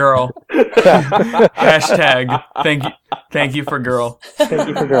Happy for girl. Hashtag thank you for girl. thank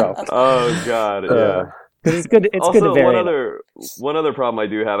you for Girl. Oh god, yeah. 'Cause it's good. It's Also, good to vary. one other problem I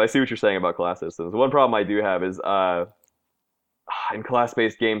do have. I see what you're saying about class systems. One problem I do have is in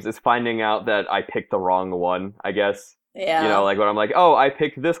class-based games is finding out that I picked the wrong one. I guess. Yeah. Like when I'm like, oh, I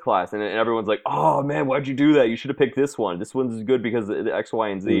picked this class, and everyone's like, oh man, why'd you do that? You should have picked this one. This one's good because of the X, Y,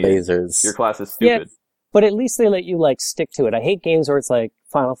 and Z. Lasers. Your class is Yeah. stupid. But at least they let you like stick to it. I hate games where it's like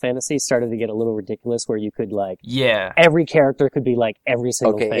Final Fantasy started to get a little ridiculous, where you could like Yeah. every character could be like every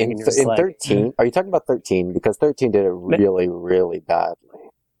single Okay, thing. in, And you're just in like, 13, are you talking about 13? Because 13 did it really, really badly.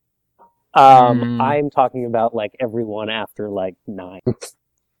 I'm talking about like everyone after like 9.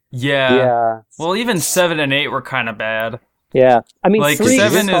 Yeah. Yeah. Well, even 7 and 8 were kind of bad. Yeah, I mean Like, 3.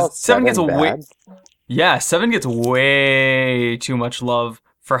 seven You just call seven gets seven way bad? Yeah, 7 gets way too much love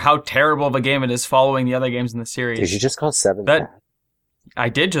for how terrible of a game it is following the other games in the series. Did you just call 7 That- bad? I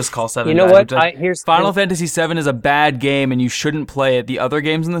did just call 7 You know bad. what? Here's Final Fantasy 7 is a bad game and you shouldn't play it. The other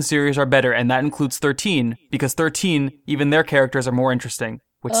games in the series are better, and that includes 13, because 13, even their characters are more interesting,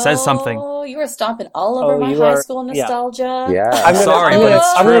 which says something. Oh, you were stomping all over my you high are- school yeah. nostalgia. Yeah. I'm gonna- Sorry, I'm but gonna-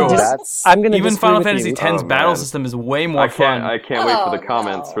 it's I'm gonna true. That's I'm gonna Even disagree Final with Fantasy you. X's Oh, battle man. system is way more fun. I can't wait for the Oh,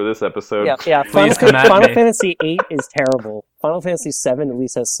 comments no. for this episode. Yeah. Please come at Final me. Fantasy 8 is terrible. Final Fantasy 7 at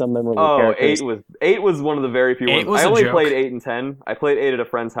least has some memorable Oh, characters. 8 was one of the very few 8 ones. was I a only joke. played 8 and 10. I played 8 at a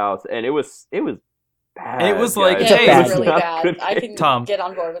friend's house, and it was bad. It was like, guys. Yeah, hey, it it's was really not bad. good I game. can Tom. get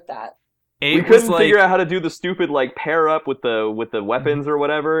on board with that. 8 We was couldn't like figure out how to do the stupid like pair up with the weapons or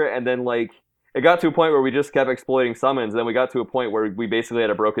whatever, and then like it got to a point where we just kept exploiting summons. And then we got to a point where we basically had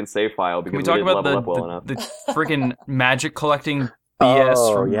a broken save file because Can we we talk didn't about level up well enough. the freaking magic collecting BS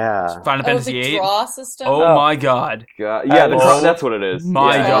Oh, from yeah. Final Oh, Fantasy the 8? draw system? Oh my god. God. Yeah, Oh, that's what it is.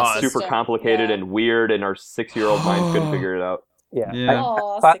 my yeah, God. It's super complicated and weird, and our 6-year-old minds couldn't figure it out. Yeah. Yeah.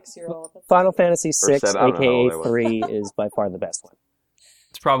 Aw, Fi- 6-year-old. Final Fantasy VI, 7, I don't know how old I aka was. 3, is by far the best one.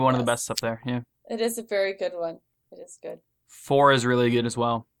 It's probably one of the best up there, yeah. It is a very good one. It is good. 4 is really good as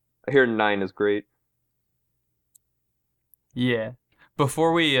well. I hear 9 is great. Yeah.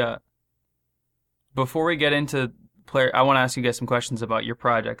 Before we get into player, I want to ask you guys some questions about your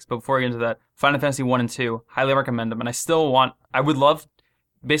projects. But before we get into that, Final Fantasy 1 and 2, highly recommend them. And I would love,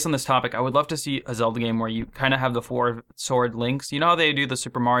 based on this topic, I would love to see a Zelda game where you kind of have the 4 sword links. You know how they do the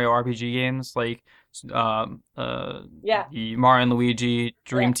Super Mario RPG games, like the Mario and Luigi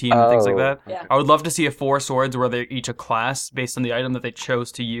Dream Team and things like that. Yeah. I would love to see a 4 swords where they're each a class based on the item that they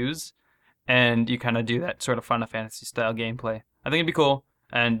chose to use, and you kind of do that sort of Final Fantasy style gameplay. I think it'd be cool,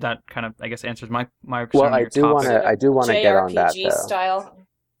 and that kind of, I guess, answers my Well, on I your do topic. want to get on that JRPG though. style.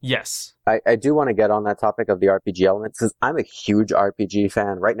 Yes. I do want to get on that topic of the RPG elements because I'm a huge RPG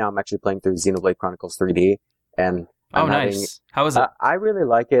fan. Right now, I'm actually playing through Xenoblade Chronicles 3D, and Oh, I'm nice. How is it? I really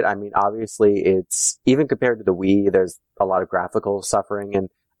like it. I mean, obviously, it's even compared to the Wii. There's a lot of graphical suffering, and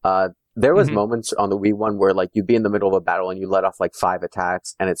there was moments on the Wii one where like you'd be in the middle of a battle and you let off like 5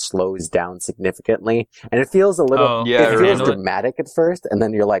 attacks, and it slows down significantly, and it feels a little. Yeah, it I feels remember. dramatic at first, and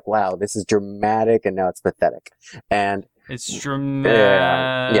then you're like, "Wow, this is dramatic," and now it's pathetic, and. It's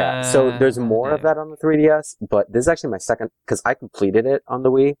dramatic. Yeah. So there's more of that on the 3DS, but this is actually my second, because I completed it on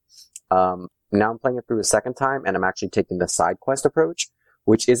the Wii. Now I'm playing it through a second time, and I'm actually taking the side quest approach,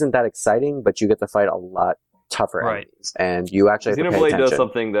 which isn't that exciting, but you get to fight a lot tougher enemies, and you actually have to pay Xenoblade attention. does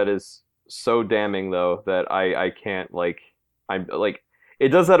something that is so damning, though, that I can't, like... I'm like... It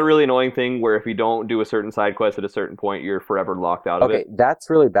does that really annoying thing where if you don't do a certain side quest at a certain point, you're forever locked out of Okay, it.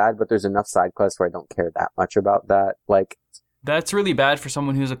 that's really bad, but there's enough side quests where I don't care that much about that. Like, That's really bad for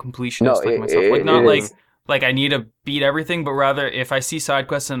someone who's a completionist No, like it- myself. Like it not is. like I need to beat everything, but rather if I see side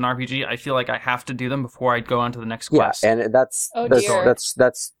quests in an RPG, I feel like I have to do them before I go on to the next quest. yeah, and that's Oh, that's, dear.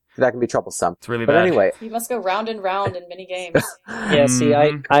 that's that can be troublesome. It's really But bad. anyway, You must go round and round in mini games. Yeah, see,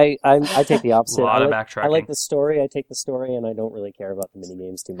 I take the opposite. A lot I of like, backtracking. I like the story. I take the story, and I don't really care about the mini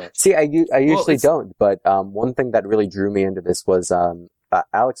games too much. see, I usually it's- don't, but one thing that really drew me into this was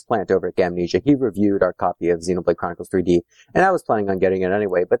Alex Plant over at Gamnesia. He reviewed our copy of Xenoblade Chronicles 3D, and I was planning on getting it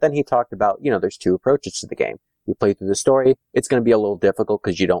anyway. But then he talked about, there's 2 approaches to the game. You play through the story. It's going to be a little difficult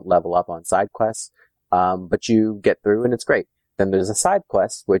because you don't level up on side quests, but you get through, and it's great. Then there's a side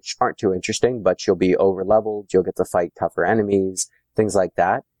quests, which aren't too interesting, but you'll be over-leveled, you'll get to fight tougher enemies, things like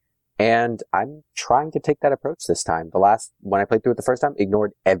that. And I'm trying to take that approach this time. When I played through it the first time,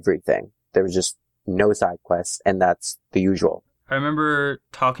 ignored everything. There was just no side quests, and that's the usual. I remember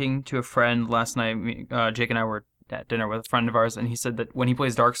talking to a friend last night. Jake and I were at dinner with a friend of ours, and he said that when he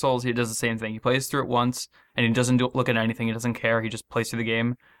plays Dark Souls, he does the same thing. He plays through it once, and he doesn't look at anything. He doesn't care. He just plays through the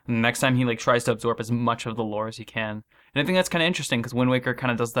game. And the next time, he tries to absorb as much of the lore as he can. And I think that's kind of interesting because Wind Waker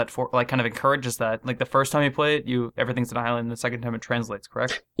kind of does that kind of encourages that. Like the first time you play it, everything's in a highlight, and the second time it translates.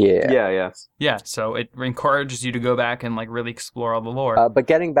 Correct? Yeah. Yeah. So it encourages you to go back and really explore all the lore. But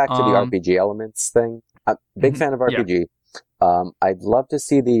getting back to the RPG elements thing, big fan of RPG. I'd love to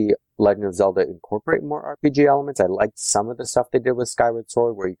see the Legend of Zelda incorporate more RPG elements. I liked some of the stuff they did with Skyward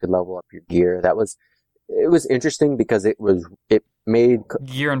Sword, where you could level up your gear. It was interesting because it made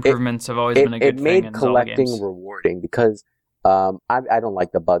Gear improvements have always been a good it made thing in collecting Zelda games. rewarding because I don't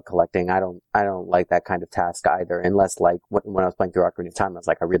like the bug collecting. I don't like that kind of task either. Unless when I was playing through Ocarina of Time, I was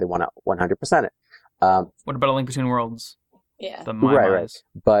like, I really want to 100% it. What about A Link Between Worlds? Yeah. The Right.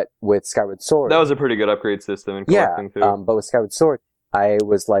 But with Skyward Sword, That was a pretty good upgrade system in collecting, too. but with Skyward Sword, I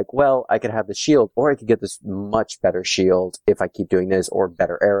was like, well, I could have the shield, or I could get this much better shield if I keep doing this, or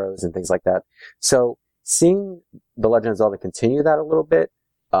better arrows and things like that. So seeing The Legend of Zelda continue that a little bit,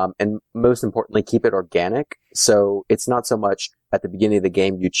 and most importantly, keep it organic. So it's not so much at the beginning of the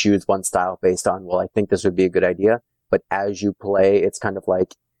game, you choose one style based on, well, I think this would be a good idea. But as you play, it's kind of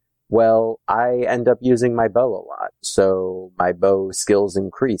like, well, I end up using my bow a lot. So my bow skills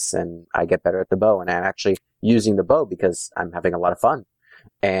increase and I get better at the bow. And I'm actually using the bow because I'm having a lot of fun.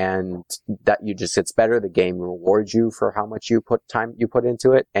 And it's better. The game rewards you for how much time you put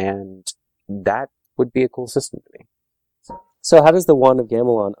into it. And that would be a cool system to me. So how does the Wand of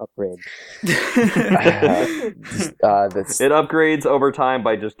Gamelon upgrade? That's It upgrades over time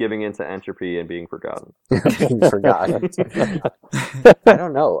by just giving into entropy and being forgotten. being forgotten. I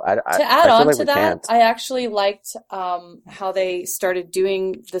don't know. I To add feel on like to we that, can't. I actually liked how they started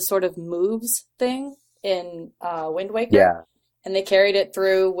doing the sort of moves thing in Wind Waker. Yeah. And they carried it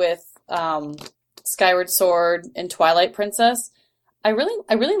through with Skyward Sword and Twilight Princess. I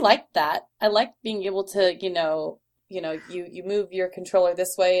really liked that. I liked being able to, you move your controller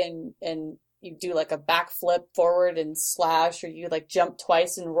this way and you do like a backflip forward and slash, or you like jump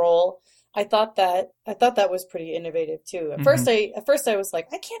twice and roll. I thought that was pretty innovative too. At first I was like,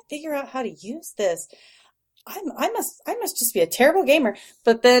 I can't figure out how to use this. I must just be a terrible gamer.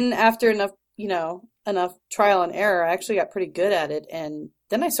 But then after enough trial and error, I actually got pretty good at it, and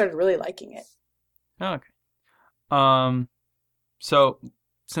then I started really liking it. Okay. So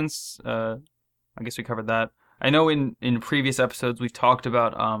since I guess we covered that. I know in previous episodes we've talked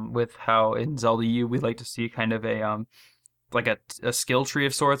about with how in Zelda U we like to see kind of a like a skill tree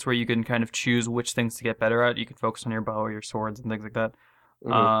of sorts where you can kind of choose which things to get better at. You can focus on your bow or your swords and things like that.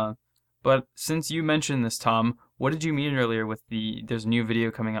 Mhm. But since you mentioned this, Tom, what did you mean earlier with there's a new video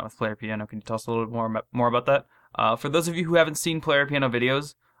coming out with Player Piano? Can you tell us a little bit more about that? For those of you who haven't seen Player Piano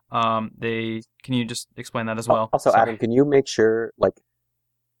videos, can you just explain that as well? Also, Sorry. Adam, can you make sure,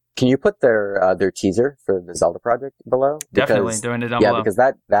 can you put their teaser for the Zelda project below? Definitely doing it down below. Because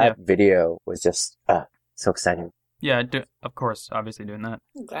that video was just so exciting. Yeah, of course, obviously doing that.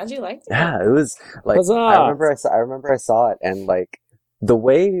 I'm glad you liked it. Yeah, it was like Huzzah! I remember I saw it, and like the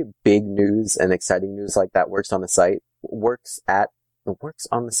way big news and exciting news like that works on the site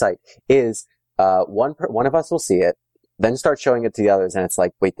is one of us will see it, then start showing it to the others, and it's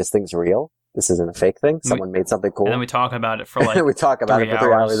like, wait, this thing's real. This isn't a fake thing. Someone made something cool. And then we talk about it for like we talk about it for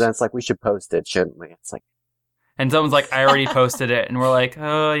 3 hours. hours, and it's like, we should post it, shouldn't we? It's like, and someone's like, I already posted it, and we're like,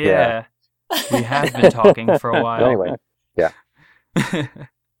 oh yeah. We have been talking for a while. anyway, yeah.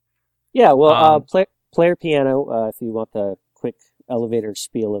 Yeah, well, Player Piano, if you want the quick elevator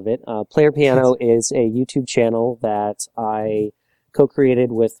spiel of it, Player Piano is a YouTube channel that I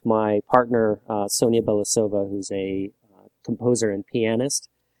co-created with my partner, Sonia Belasova, who's a composer and pianist.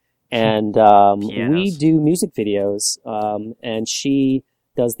 And we do music videos, and she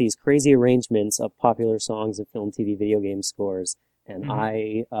does these crazy arrangements of popular songs of film, TV, video game scores. And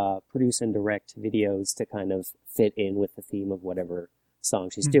I produce and direct videos to kind of fit in with the theme of whatever song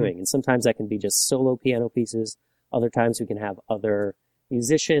she's doing. And sometimes that can be just solo piano pieces. Other times we can have other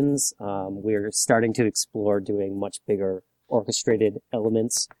musicians. We're starting to explore doing much bigger orchestrated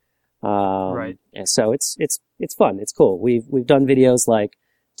elements. Right. And so it's fun. It's cool. We've done videos like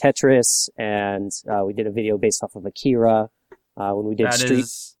Tetris, and we did a video based off of Akira. When we did That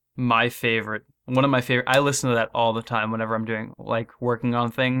is my favorite. One of my favorite. I listen to that all the time whenever I'm doing working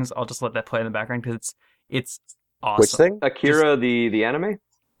on things. I'll just let that play in the background because it's awesome. Which thing? Akira, the anime?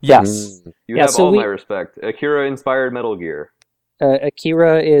 Yes. You have all my respect. Akira inspired Metal Gear.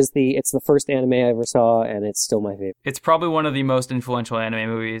 Akira it's the first anime I ever saw, and it's still my favorite. It's probably one of the most influential anime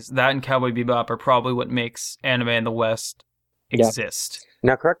movies. That and Cowboy Bebop are probably what makes anime in the West exist.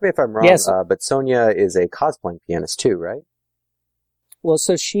 Now, correct me if I'm wrong, Yes. but Sonia is a cosplaying pianist too, right? Well,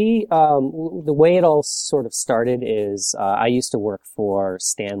 so she, the way it all sort of started is, I used to work for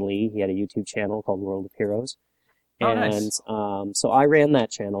Stan Lee. He had a YouTube channel called World of Heroes. Oh, And, nice. so I ran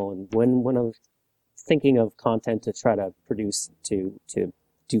that channel, and when I was thinking of content to try to produce to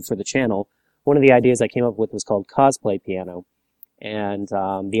do for the channel, one of the ideas I came up with was called Cosplay Piano. And,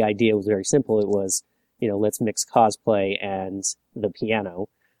 the idea was very simple. It was, let's mix cosplay and the piano.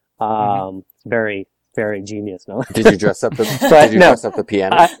 Very, very genius, no? Did you dress up the dress up the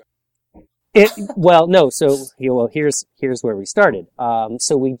pianist? No. So, here's where we started.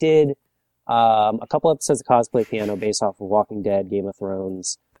 So we did a couple episodes of Cosplay Piano based off of Walking Dead, Game of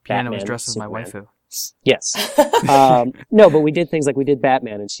Thrones. The piano was Batman, dressed as my Superman. waifu. Yes. No, but we did things like we did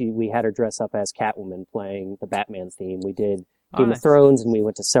Batman, and we had her dress up as Catwoman playing the Batman theme. We did Game nice. of Thrones, and we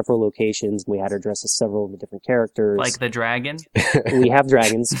went to several locations, and we had her dress as several of the different characters. Like the dragon? We have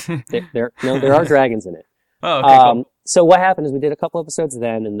dragons. there are dragons in it. Oh, okay, cool. So what happened is we did a couple episodes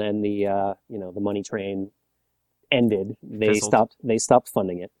then, and then the money train ended. They stopped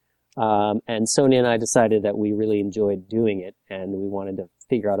funding it. And Sonia and I decided that we really enjoyed doing it, and we wanted to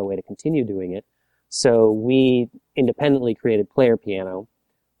figure out a way to continue doing it. So we independently created Player Piano.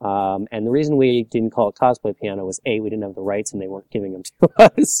 And the reason we didn't call it Cosplay Piano was A, we didn't have the rights and they weren't giving them to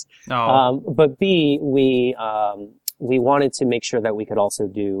us. Oh. But B, we wanted to make sure that we could also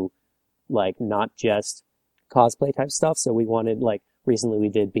do not just cosplay type stuff. So we wanted, recently we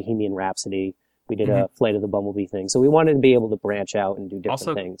did Bohemian Rhapsody, We did a Flight of the Bumblebee thing. So we wanted to be able to branch out and do different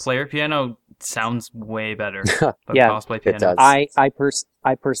Also, things. player piano sounds way better than Yeah, cosplay piano. it does.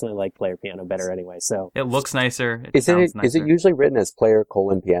 I personally like player piano better anyway. So It looks nicer. Is sounds it nicer. is it usually written as player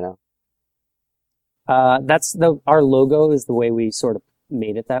colon piano? that's our logo is the way we sort of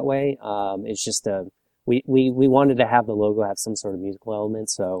made it that way. It's just we wanted to have the logo have some sort of musical element.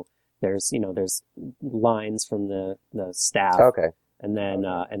 So there's lines from the staff. Okay. And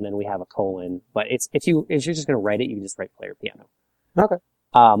then we have a colon. But if you're just going to write it, you can just write player piano. Okay.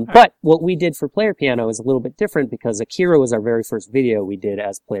 But what we did for player piano is a little bit different because Akira was our very first video we did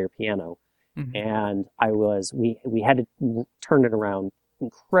as player piano. And we had to turn it around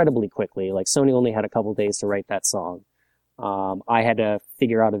incredibly quickly. Like Sony only had a couple days to write that song. I had to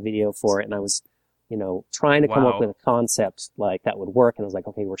figure out a video for it, and I was, trying to come up with a concept like that would work. And I was like,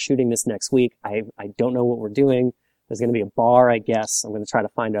 okay, we're shooting this next week. I don't know what we're doing. There's going to be a bar, I guess. I'm going to try to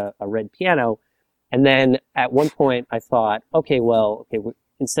find a red piano. And then at one point I thought,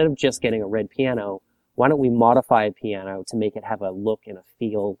 instead of just getting a red piano, why don't we modify a piano to make it have a look and a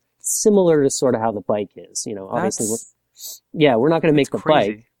feel similar to sort of how the bike is? Obviously we're not going to make the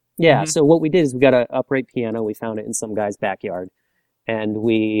crazy. bike. Yeah. So what we did is we got an upright piano. We found it in some guy's backyard and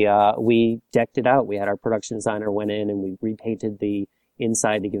we decked it out. We had our production designer went in and we repainted the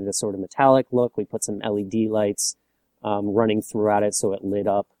inside to give it a sort of metallic look. We put some LED lights running throughout it so it lit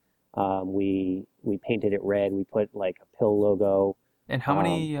up. We painted it red. We put like a pill logo. And how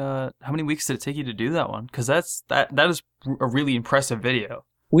many weeks did it take you to do that one? Because that is a really impressive video.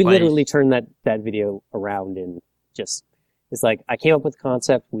 We literally turned that video around in it's like I came up with the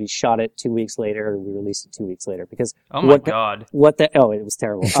concept. We shot it 2 weeks later. We released it 2 weeks later because oh my god, it was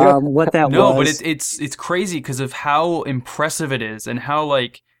terrible. What that no, was? but it's crazy because of how impressive it is and how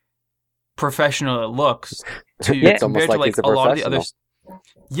like professional it looks compared to like a lot of the other.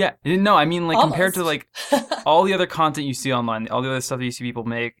 Yeah, no, I mean like Almost. compared to like all the other content you see online, all the other stuff that you see people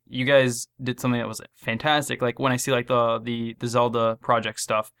make, you guys did something that was fantastic. Like when I see like the Zelda project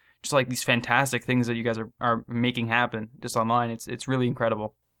stuff, just like these fantastic things that you guys are making happen just online. It's really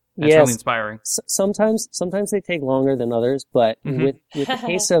incredible. It's really inspiring. Sometimes they take longer than others, but with the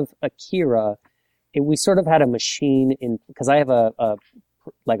case of Akira, we sort of had a machine because I have a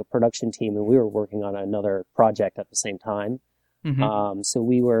production team and we were working on another project at the same time. So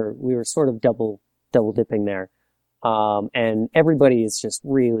we were sort of double dipping there. And everybody is just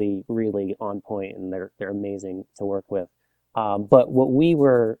really, really on point and they're amazing to work with. But what we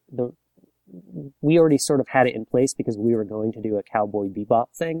already sort of had it in place because we were going to do a Cowboy Bebop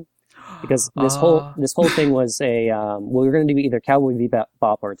thing. Because this whole thing was we were going to do either Cowboy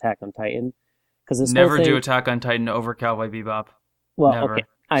Bebop or Attack on Titan. Because this never whole thing, do Attack on Titan over Cowboy Bebop. Well, never.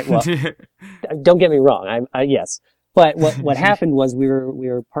 Okay. Don't get me wrong. Yes. But what happened was we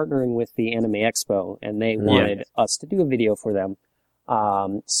were partnering with the Anime Expo and they wanted us to do a video for them.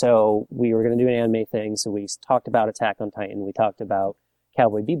 So we were going to do an anime thing. So we talked about Attack on Titan. We talked about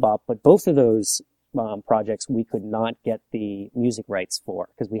Cowboy Bebop, but both of those projects we could not get the music rights for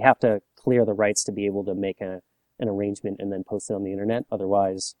because we have to clear the rights to be able to make an arrangement and then post it on the internet.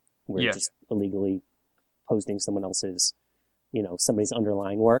 Otherwise, we're just illegally posting someone else's, somebody's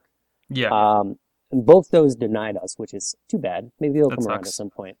underlying work. Yeah. And both those denied us, which is too bad. Maybe they'll come around at some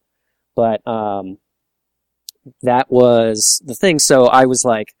point. But that was the thing. So I was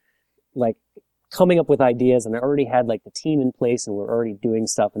like coming up with ideas, and I already had like the team in place, and we're already doing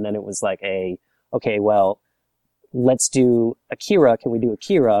stuff. And then it was like okay, well, let's do Akira. Can we do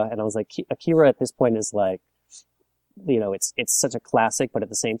Akira? And I was like, Akira at this point is like, it's such a classic, but at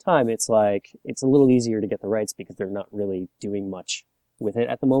the same time, it's like it's a little easier to get the rights because they're not really doing much with it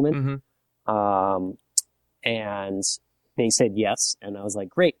at the moment. And they said yes, and I was like,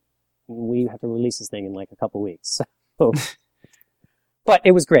 great, we have to release this thing in like a couple weeks. So, but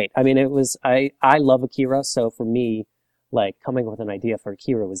it was great. I mean, I love Akira, so for me, like coming up with an idea for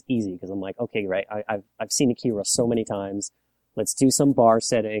Akira was easy because I'm like, okay, right, I've seen Akira so many times. Let's do some bar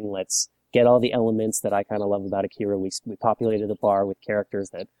setting. Let's get all the elements that I kind of love about Akira. We populated the bar with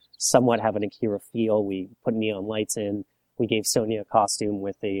characters that somewhat have an Akira feel. We put neon lights in. We gave Sonya a costume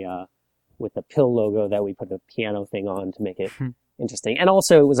with the pill logo that we put a piano thing on to make it interesting. And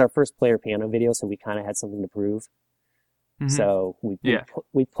also it was our first player piano video, so we kind of had something to prove. So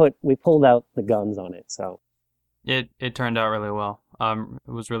we pulled out the guns on it. So it turned out really well.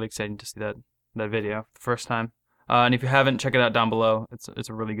 It was really exciting to see that video the first time. And if you haven't, check it out down below. It's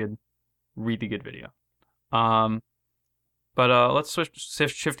a really good video. But let's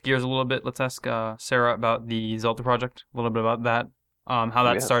shift gears a little bit. Let's ask Sarah about the Zelda project, a little bit about that, how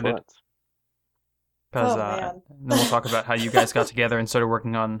that started. Because then we'll talk about how you guys got together and started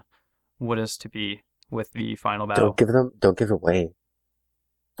working on what is to be with the final battle? Don't give it away.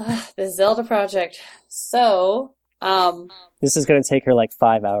 The Zelda project. So, This is going to take her like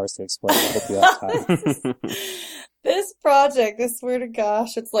 5 hours to explain. I hope you have time. this project, I swear to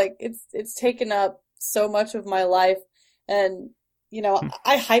gosh, it's like, it's taken up so much of my life. And, you know,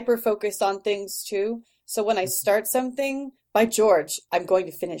 I hyper-focus on things too. So when I start something, by George, I'm going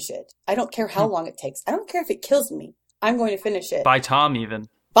to finish it. I don't care how long it takes. I don't care if it kills me. I'm going to finish it. By Tom, even.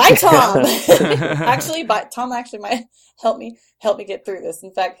 By Tom! Tom actually might help me get through this.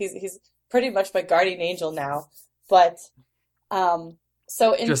 In fact, he's pretty much my guardian angel now. But,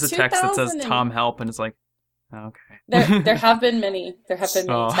 so in just a text that says Tom help, and it's like, okay. There have been many texts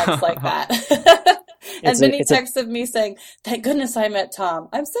like that. And many texts of me saying, thank goodness I met Tom.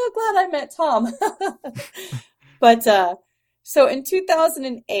 I'm so glad I met Tom. But, so in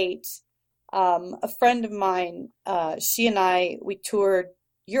 2008, a friend of mine, she and I, we toured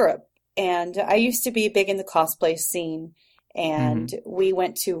Europe, and I used to be big in the cosplay scene, and we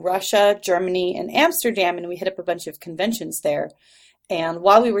went to Russia, Germany, and Amsterdam, and we hit up a bunch of conventions there. And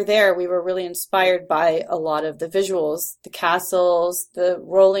while we were there, we were really inspired by a lot of the visuals, the castles, the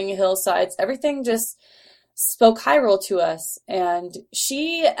rolling hillsides, everything just spoke Hyrule to us. And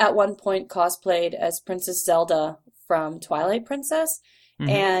she, at one point, cosplayed as Princess Zelda from Twilight Princess.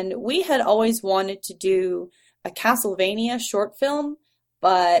 And we had always wanted to do a Castlevania short film,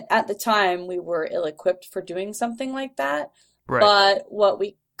 but at the time we were ill-equipped for doing something like that. Right. But what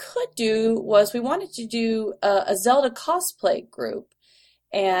we could do was we wanted to do a Zelda cosplay group.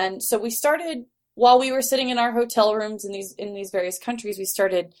 And so we started, while we were sitting in our hotel rooms in these various countries, we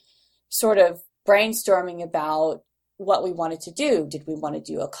started sort of brainstorming about what we wanted to do. Did we want to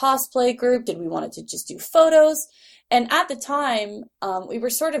do a cosplay group? Did we want to just do photos? And at the time, we were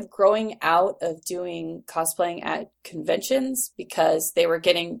sort of growing out of doing cosplaying at conventions because they were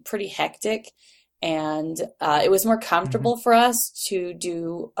getting pretty hectic. And it was more comfortable for us to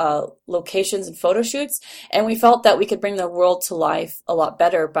do locations and photo shoots. And we felt that we could bring the world to life a lot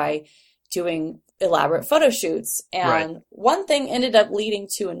better by doing elaborate photo shoots. And one thing ended up leading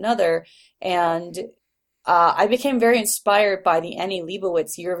to another. And I became very inspired by the Annie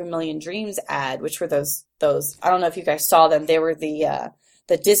Leibovitz Year of a Million Dreams ad, which were those, I don't know if you guys saw them. They were the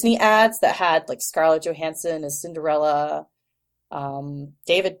Disney ads that had like Scarlett Johansson as Cinderella,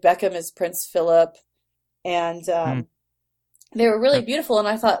 David Beckham as Prince Philip, and they were really beautiful. And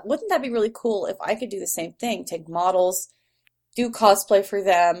I thought, wouldn't that be really cool if I could do the same thing? Take models, do cosplay for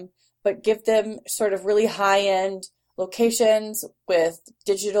them, but give them sort of really high-end locations with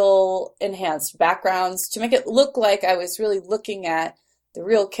digital enhanced backgrounds to make it look like I was really looking at the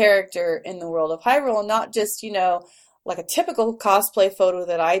real character in the world of Hyrule, and not just, you know, like a typical cosplay photo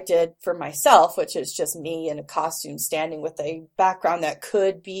that I did for myself, which is just me in a costume standing with a background that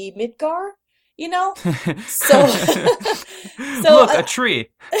could be Midgar, you know? So look, a tree.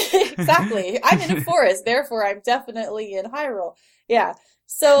 Exactly. I'm in a forest, therefore I'm definitely in Hyrule. Yeah.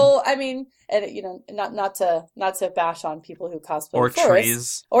 So, I mean, and you know, not to bash on people who cosplay or forests.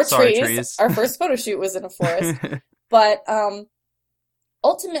 Trees. Or Sorry, trees. Our first photo shoot was in a forest. But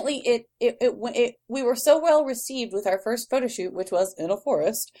ultimately, we were so well received with our first photo shoot, which was in a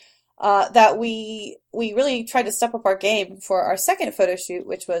forest, that we really tried to step up our game for our second photo shoot,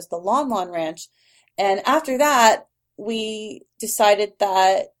 which was the Lon Lon Ranch. And after that, we decided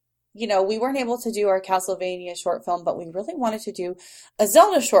that, you know, we weren't able to do our Castlevania short film, but we really wanted to do a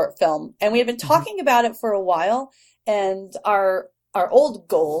Zelda short film. And we had been talking about it for a while, and our old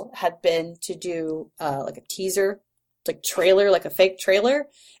goal had been to do like a teaser, like trailer, like a fake trailer.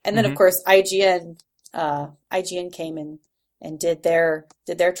 And then of course IGN came in and did their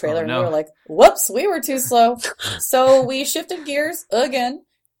trailer, and we were like, whoops, we were too slow. So we shifted gears again,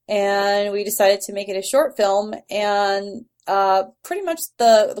 and we decided to make it a short film. And pretty much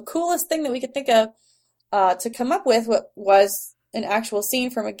the coolest thing that we could think of to come up with was an actual scene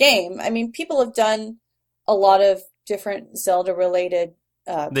from a game. I mean, people have done a lot of different Zelda related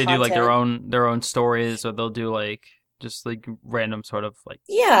they do like their own stories, or they'll do like just like random sort of like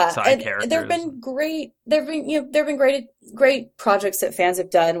side characters. There've been great projects that fans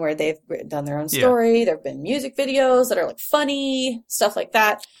have done where they've done their own story. There've been music videos that are like funny, stuff like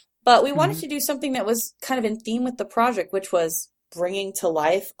that. But we wanted to do something that was kind of in theme with the project, which was bringing to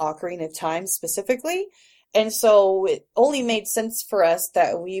life Ocarina of Time specifically. And so it only made sense for us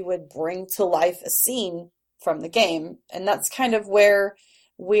that we would bring to life a scene from the game. And that's kind of where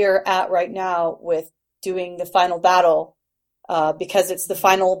we're at right now with doing the final battle, because it's the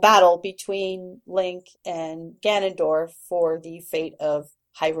final battle between Link and Ganondorf for the fate of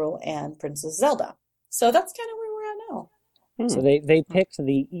Hyrule and Princess Zelda. So that's kind of where we're at now. So they picked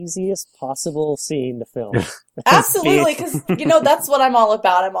the easiest possible scene to film. Absolutely, because, that's what I'm all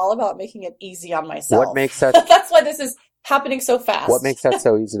about. I'm all about making it easy on myself. What makes that? That's why this is happening so fast. What makes that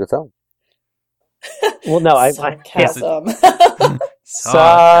so easy to film? Well, no, Sarcasm.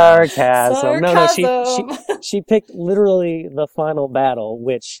 Sarcasm. No, Sarcasm. she picked literally the final battle,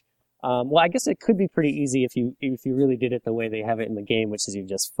 which, well, I guess it could be pretty easy if you really did it the way they have it in the game, which is you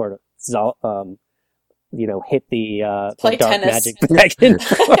just sort of, hit the Play dark tennis. magic dragon,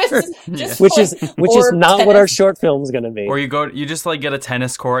 which is not what our short film is going to be. Or you just like get a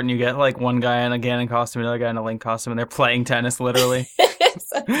tennis court and you get like one guy in a Ganon costume, another guy in a Link costume, and they're playing tennis literally.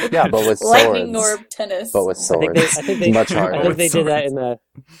 Yeah, but with lightning swords. orb tennis. But with swords. I think they Much harder. I think they did that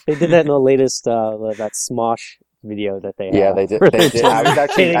in the latest that Smosh video that they had. Yeah, they did. I've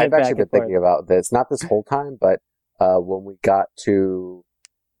actually Hitting it back been and thinking about this, not this whole time, but when we got to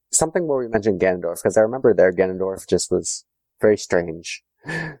something where we mentioned Ganondorf, because I remember their Ganondorf just was very strange.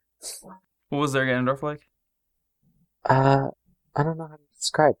 What was their Ganondorf like? I don't know how to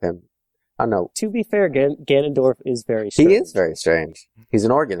describe him. I don't know. To be fair, Ganondorf is very strange. He is very strange. He's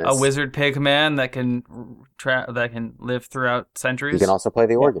an organist. A wizard pig man that can live throughout centuries. He can also play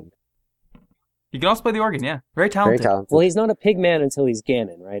the organ. You can also play the organ, yeah. Very talented. Very talented. Well, he's not a pig man until he's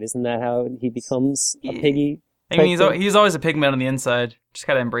Ganon, right? Isn't that how he becomes a piggy? I mean, he's always a pig man on the inside. Just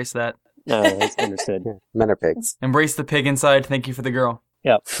gotta embrace that. No, that's understood. Yeah, men are pigs. Embrace the pig inside. Thank you for the girl.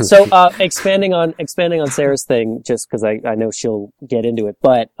 Yeah. So, expanding on Sarah's thing, just because I know she'll get into it,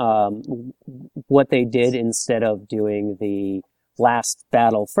 but what they did instead of doing the last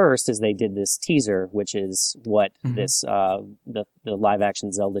battle first is they did this teaser, which is what this the live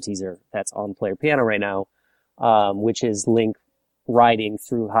action Zelda teaser that's on Player Piano right now, which is Link riding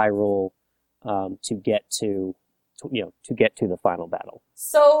through Hyrule to get to the final battle.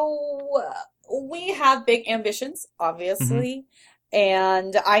 So we have big ambitions, obviously.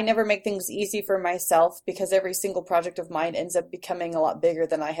 And I never make things easy for myself because every single project of mine ends up becoming a lot bigger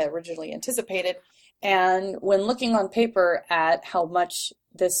than I had originally anticipated. And when looking on paper at how much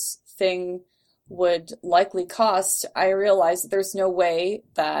this thing would likely cost, I realized that there's no way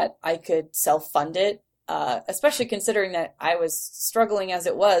that I could self-fund it, especially considering that I was struggling as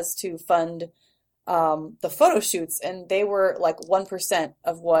it was to fund the photo shoots, and they were like 1%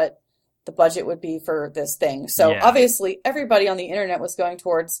 of what the budget would be for this thing. So obviously everybody on the internet was going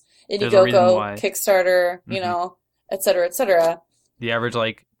towards Indiegogo, Kickstarter, et cetera, et cetera. The average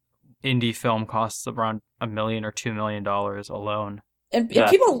indie film costs around $1 million or $2 million alone. And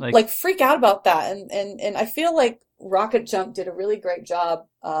people freak out about that. And I feel like Rocket Jump did a really great job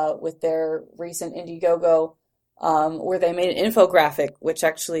with their recent Indiegogo, where they made an infographic, which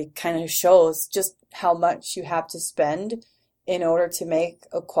actually kind of shows just how much you have to spend in order to make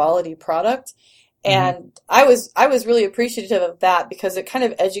a quality product. And I was really appreciative of that because it kind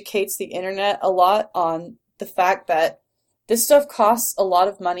of educates the internet a lot on the fact that this stuff costs a lot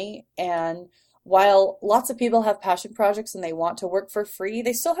of money. And while lots of people have passion projects and they want to work for free,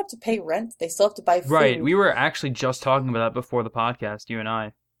 they still have to pay rent. They still have to buy food. Right. We were actually just talking about that before the podcast, you and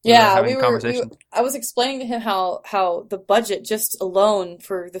I. I was explaining to him how the budget just alone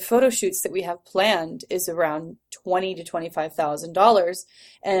for the photo shoots that we have planned is around $20,000 to $25,000.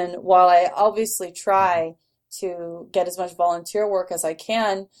 And while I obviously try to get as much volunteer work as I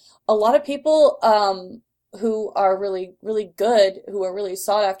can, a lot of people who are really, really good, who are really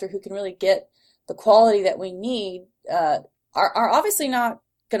sought after, who can really get the quality that we need, are obviously not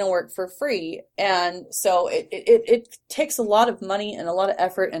going to work for free. And so it takes a lot of money and a lot of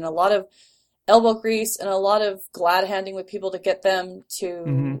effort and a lot of elbow grease and a lot of glad handing with people to get them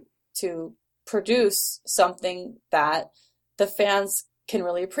to produce something that the fans can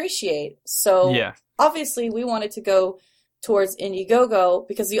really appreciate. So obviously we wanted to go towards Indiegogo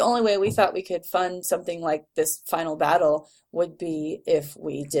because the only way we thought we could fund something like this final battle would be if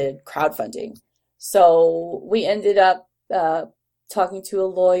we did crowdfunding. So we ended up talking to a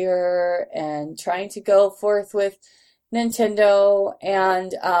lawyer and trying to go forth with Nintendo.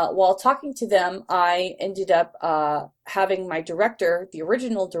 And while talking to them, I ended up having my director, the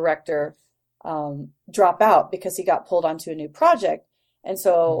original director, drop out because he got pulled onto a new project. And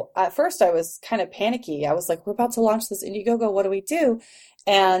so at first I was kind of panicky. I was like, we're about to launch this Indiegogo. What do we do?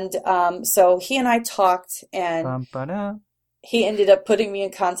 And so he and I talked, and he ended up putting me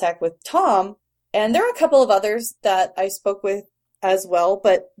in contact with Tom. And there are a couple of others that I spoke with as well,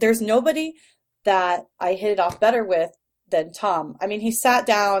 but there's nobody that I hit it off better with than Tom. I mean, he sat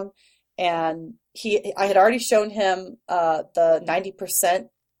down and I had already shown him the 90%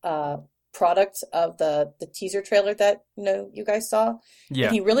 product of the teaser trailer that you guys saw. Yeah.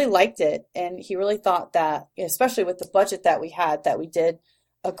 And he really liked it, and he really thought that, especially with the budget that we had, that we did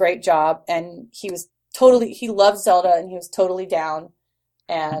a great job. And he loved Zelda, and he was totally down.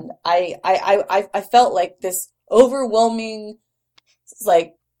 And I felt like this overwhelming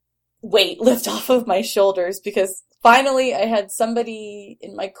like weight lift off of my shoulders, because finally I had somebody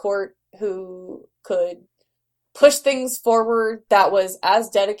in my court who could push things forward that was as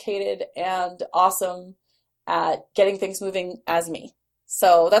dedicated and awesome at getting things moving as me.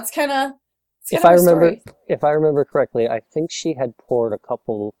 So that's kind of if I remember correctly, I think she had poured a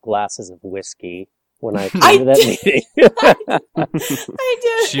couple glasses of whiskey when I came to that meeting. I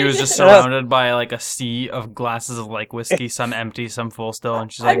did. She was just surrounded by like a sea of glasses of like whiskey, some empty, some full still,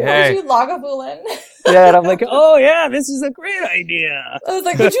 and she's like, "Hey, you Lagavulin." Yeah, and I'm like, "Oh yeah, this is a great idea." I was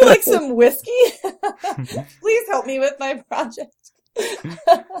like, "Would you like some whiskey? Please help me with my project."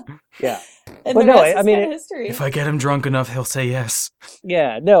 Yeah, and but no, I mean, history. If I get him drunk enough, he'll say yes.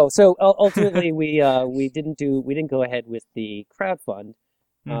 Yeah, no. So ultimately, we didn't go ahead with the crowdfund.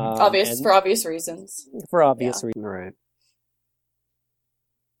 For obvious reasons. For obvious reasons, Right.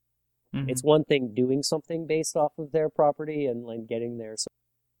 Mm-hmm. It's one thing doing something based off of their property and like getting there.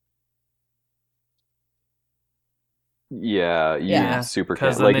 Yeah. super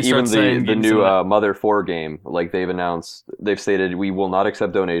 'Cause can. then Like they even start saying the games new on it. Mother 4 game, like they've stated we will not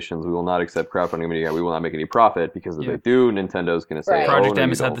accept donations, we will not accept crowdfunding media, we will not make any profit, because if Yeah. they do, Nintendo's going to say, Right. Project no, M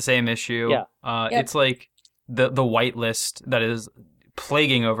you has had don't. the same issue. Yeah. Yep. It's like the whitelist that is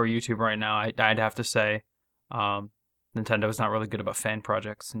plaguing over YouTube right now. I'd have to say, Nintendo is not really good about fan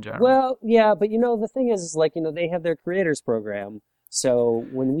projects in general. Well, yeah, but the thing is like they have their creators program. So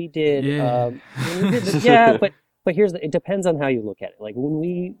when we did, but it depends on how you look at it. Like when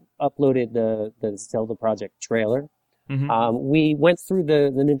we uploaded the Zelda project trailer, we went through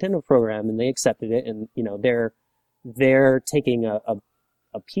the Nintendo program and they accepted it, and they're taking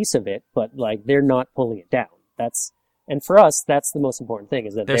a piece of it, but like they're not pulling it down. And for us, that's the most important thing,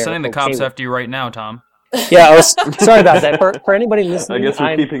 is that they're sending the okay cops with after you right now, Tom. Yeah, sorry about that. For anybody listening, I guess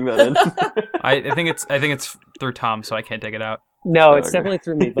we're keeping that in. I think it's through Tom, so I can't take it out. No, it's Okay. definitely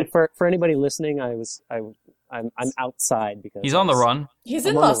through me. But for anybody listening, I'm outside because He's on the run. He's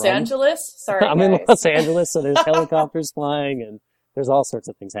I'm in on the Los run. Angeles. Sorry, I'm guys. in Los Angeles, so there's helicopters flying and there's all sorts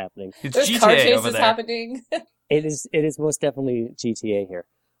of things happening. It's There's GTA car over chases there. happening. It is most definitely GTA here.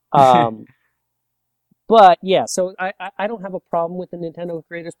 But yeah, so I don't have a problem with the Nintendo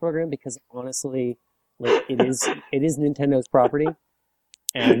Creators Program, because honestly, like it is Nintendo's property,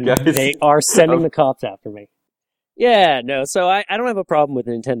 and Guys. they are sending the cops after me. Yeah, no, so I don't have a problem with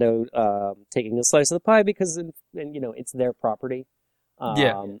Nintendo taking a slice of the pie, because it's their property.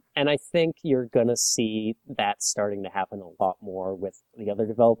 Yeah. And I think you're gonna see that starting to happen a lot more with the other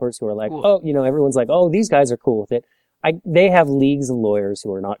developers who are like, Well- everyone's like, oh, these guys are cool with it. They have leagues of lawyers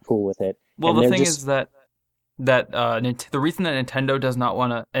who are not cool with it. Well, and the they're thing just- is that the reason that Nintendo does not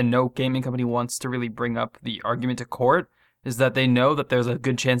want to, and no gaming company wants to really bring up the argument to court, is that they know that there's a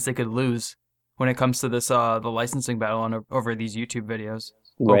good chance they could lose when it comes to this the licensing battle over these YouTube videos,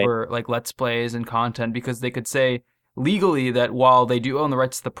 Right. over like Let's Plays and content, because they could say legally that while they do own the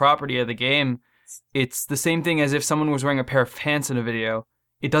rights to the property of the game, it's the same thing as if someone was wearing a pair of pants in a video.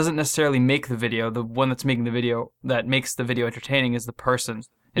 It doesn't necessarily make the video. The one that's making the video, that makes the video entertaining, is the person.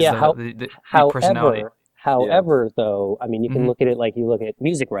 Is Yeah, the personality. However, though, I mean, you can Mhm. look at it like you look at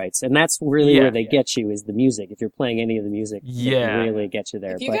music rights, and that's really Yeah. where they get you, is the music. If you're playing any of the music, they Yeah. really get you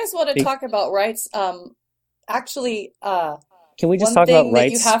there. If you But guys want to be- talk about rights, actually, can we just one talk about thing that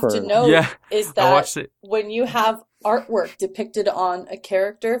you rights have for? to know Yeah, is I that watched it. when you have artwork depicted on a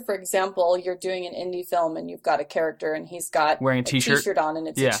character, for example, you're doing an indie film and you've got a character and he's got Wearing a t-shirt. on and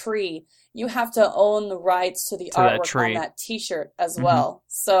it's Yeah. a tree, you have to own the rights to the To that artwork tree. on that t-shirt as Mhm. well.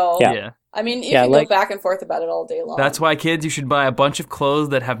 So, Yeah. I mean, you Yeah, can like- go back and forth about it all day long. That's why, kids, you should buy a bunch of clothes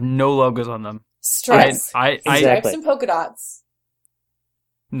that have no logos on them. Stripes. I Exactly. Stripes and polka dots.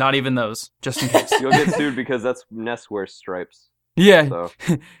 not even those, just in case. You'll get sued because that's Ness wears stripes. Yeah, So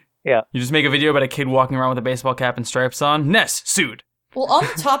you just make a video about a kid walking around with a baseball cap and stripes on. Ness sued. Well, on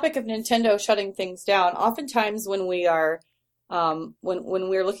the topic of Nintendo shutting things down, oftentimes when we are when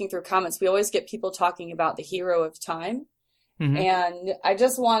we're looking through comments, we always get people talking about the hero of time. Mhm. And I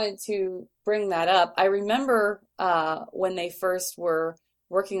just wanted to bring that up. I remember when they first were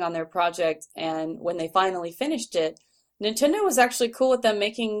working on their project, and when they finally finished it, Nintendo was actually cool with them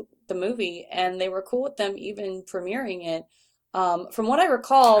making the movie, and they were cool with them even premiering it. From what I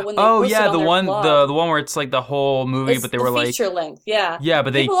recall, when they Oh posted yeah, on the their one blog, the one where it's like the whole movie, it's but they the were like, feature length, yeah. yeah,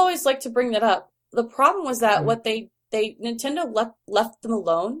 but they People always like to bring that up. The problem was that what Nintendo left them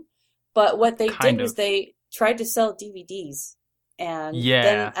alone, But what they Kind did was of. they tried to sell DVDs. And Yeah.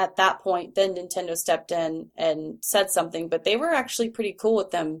 then at that point, then Nintendo stepped in and said something, but they were actually pretty cool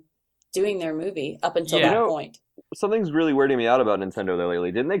with them doing their movie up until Yeah. that point. Something's really weirding me out about Nintendo though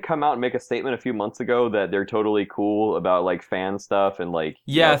lately. Didn't they come out and make a statement a few months ago that they're totally cool about like fan stuff and like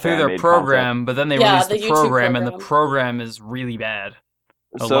Yeah, through their fan-made program, but then they Yeah, released the the YouTube program, and the program. program is really bad.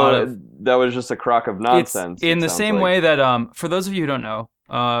 content? a lot So of- that was just a crock of nonsense. It's in it the sounds same like. way that for those of you who don't know,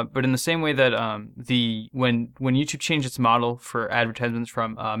 but in the same way that when YouTube changed its model for advertisements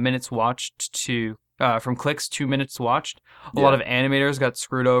from minutes watched to from clicks to minutes watched, a lot of animators got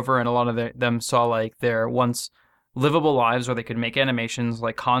screwed over, and a lot of them saw like their once livable lives where they could make animations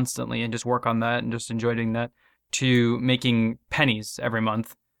like constantly and just work on that and just enjoy doing that, to making pennies every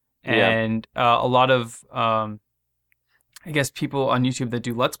month. Yeah. And a lot of I guess people on YouTube that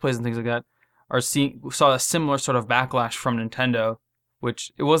do Let's Plays and things like that saw a similar sort of backlash from Nintendo,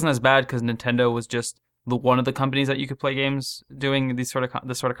 which it wasn't as bad because Nintendo was just one of the companies that you could play games doing this sort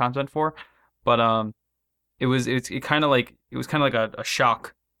of content for. But it was kind of like a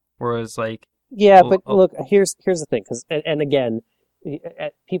shock, whereas like Yeah, but look, here's the thing, because and again,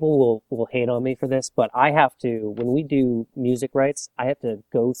 people will hate on me for this, but I have to, when we do music rights, I have to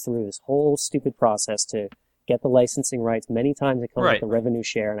go through this whole stupid process to get the licensing rights. Many times it comes with the revenue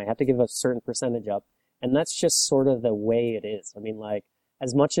share, and I have to give a certain percentage up, and that's just sort of the way it is. I mean, like,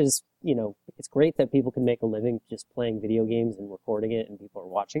 as much as, you know, it's great that people can make a living just playing video games and recording it and people are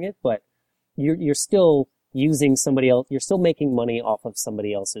watching it, but you're still using somebody else, you're still making money off of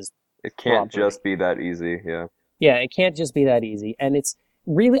somebody else's It can't property. just be that easy. Yeah. Yeah, it can't just be that easy. And it's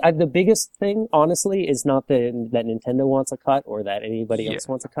really, the biggest thing, honestly, is not that Nintendo wants a cut or that anybody else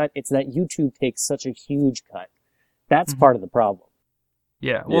wants a cut. It's that YouTube takes such a huge cut. That's part of the problem.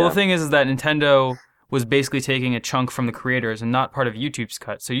 Yeah. Well, the thing is that Nintendo was basically taking a chunk from the creators and not part of YouTube's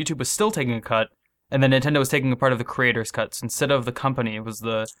cut. So YouTube was still taking a cut, and then Nintendo was taking a part of the creators' cuts. Instead of the company, it was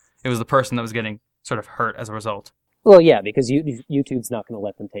the person that was getting sort of hurt as a result. Well, yeah, because YouTube's not going to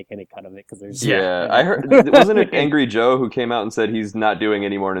let them take any cut of it because there's Yeah, I heard. Wasn't it Angry Joe who came out and said he's not doing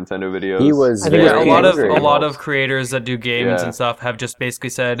any more Nintendo videos? He was I think very Yeah, it's angry. a lot of creators that do games Yeah. and stuff have just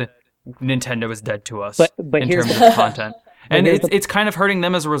basically said Nintendo is dead to us But in here's terms the- of content. And here's it's kind of hurting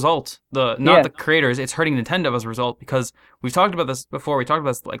them as a result. Not the creators, it's hurting Nintendo as a result, because we've talked about this before. We talked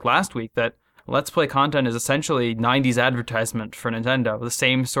about this like last week, that Let's Play content is essentially 90s advertisement for Nintendo. The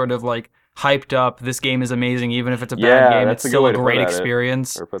same sort of like hyped up, this game is amazing, even if it's a bad game, that's it's a good still way a to put great at it.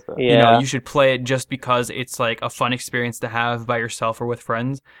 experience. Or put that. Yeah. You know, you should play it just because it's like a fun experience to have by yourself or with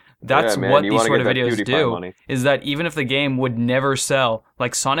friends. That's Yeah, man, what you these wanna sort of get that videos PewDiePie do, money. is that even if the game would never sell,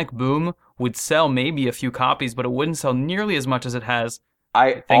 like Sonic Boom would sell maybe a few copies, but it wouldn't sell nearly as much as it has.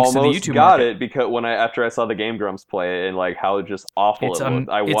 I Thanks to the almost YouTube got market. it because after I saw the Game Grumps play it and like how just awful It's it looked,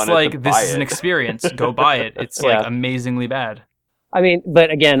 I it's wanted like to this buy is an it. experience. Go buy it. It's Yeah. like amazingly bad. I mean,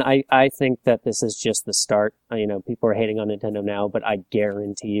 but again, I think that this is just the start. You know, people are hating on Nintendo now, but I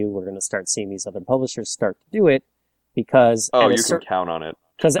guarantee you we're going to start seeing these other publishers start to do it because Oh, at you a can count on it.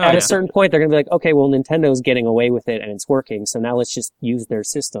 because Oh, at yeah. a certain point they're going to be like, okay, well, Nintendo's getting away with it and it's working, so now let's just use their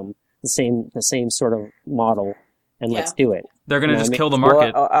system, the same sort of model, and let's do it. They're gonna You know just what I kill the mean?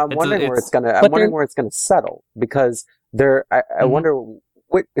 market. Well, I'm It's a- wondering where it's- it's gonna. but I'm wondering they're- where it's gonna settle because there. I Mhm. wonder.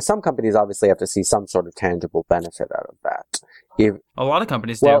 Some companies obviously have to see some sort of tangible benefit out of that. A lot of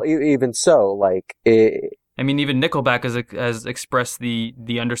companies do. Well, even so, like I mean, even Nickelback has expressed the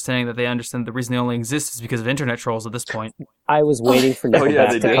understanding that they understand the reason they only exist is because of internet trolls at this point. I was waiting for Oh, yeah, Nickelback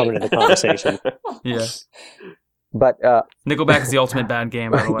they to did. come into the conversation. Yeah. but Nickelback is the ultimate bad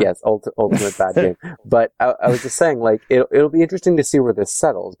game, by the way. yes, ultimate bad game. But I was just saying, like it'll be interesting to see where this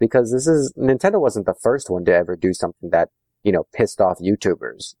settles because Nintendo wasn't the first one to ever do something that pissed off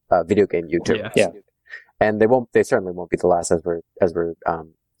YouTubers, video game YouTubers. Yeah. And they certainly won't be the last as we're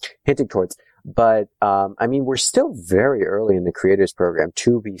hinting towards. But I mean, we're still very early in the creators program.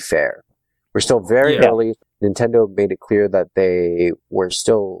 To be fair, we're still very Yeah. early. Nintendo made it clear that they were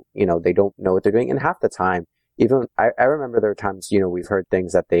still, they don't know what they're doing, and half the time, even I remember there are times, we've heard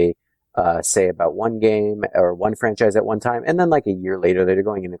things that they say about one game or one franchise at one time, and then like a year later, they're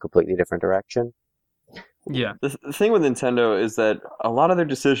going in a completely different direction. Yeah. The thing with Nintendo is that a lot of their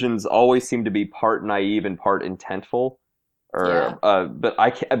decisions always seem to be part naive and part intentful. Yeah. But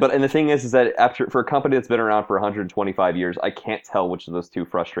and the thing is that for a company that's been around for 125 years, I can't tell which of those two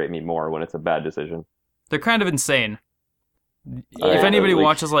frustrate me more when it's a bad decision. They're kind of insane. If Yeah, anybody like-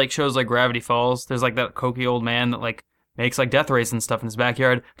 watches like shows like Gravity Falls, there's like that cokey old man that like makes like death rays and stuff in his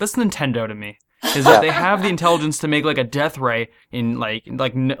backyard. That's Nintendo to me. Is that they have the intelligence to make like a death ray in like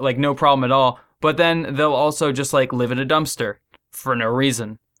no problem at all, but then they'll also just like live in a dumpster for no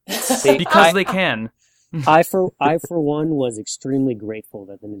reason. because they can. I for one was extremely grateful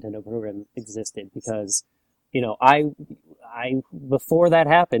that the Nintendo program existed because, I before that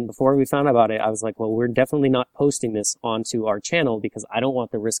happened, before we found out about it, I was like, well, we're definitely not posting this onto our channel because I don't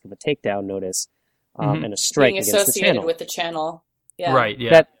want the risk of a takedown notice and a strike Being against the associated channel. with the channel. Yeah. Right.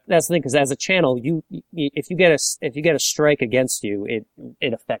 Yeah. That's the thing, because as a channel, if you get a strike against you,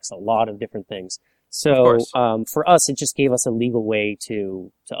 it affects a lot of different things. So for us, it just gave us a legal way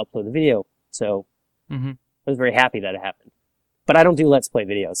to upload the video. So I was very happy that it happened. But I don't do Let's Play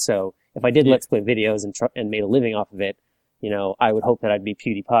videos, so if I did Let's Play videos and made a living off of it, I would hope that I'd be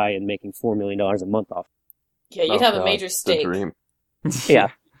PewDiePie and making $4 million a month off. Yeah, you'd have a major stake. The dream. Yeah.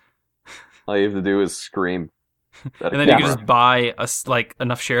 All you have to do is scream. And then you can just buy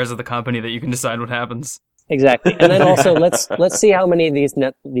enough shares of the company that you can decide what happens. Exactly. And then also let's see how many of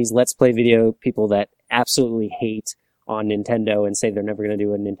these Let's Play video people that absolutely hate on Nintendo and say they're never going to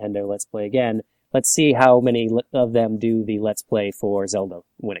do a Nintendo Let's Play again. Let's see how many of them do the Let's Play for Zelda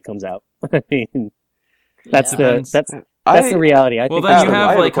when it comes out. I mean, that's the reality. I think then you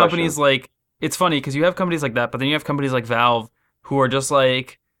have companies like, it's funny because you have companies like that, but then you have companies like Valve who are just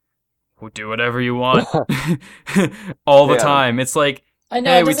like, we'll do whatever you want all the time. It's like, I know,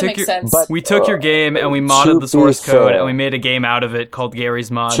 hey, it doesn't make sense. we took your game and we modded the source code and we made a game out of it called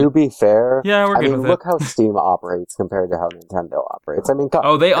Gary's Mod. To be fair, we're good with look how Steam operates compared to how Nintendo operates. I mean,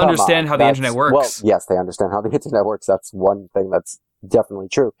 they understand how the internet works. Well, yes, they understand how the internet works. That's one thing that's definitely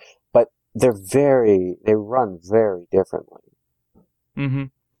true. But they run very differently. Mm-hmm.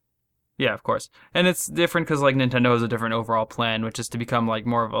 Yeah, of course. And it's different because Nintendo has a different overall plan, which is to become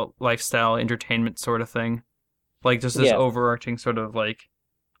more of a lifestyle entertainment sort of thing. Just this overarching sort of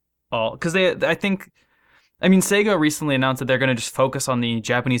all, because Sega recently announced that they're going to just focus on the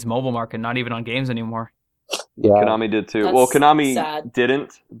Japanese mobile market, not even on games anymore. Yeah, Konami did too. That's Konami sad.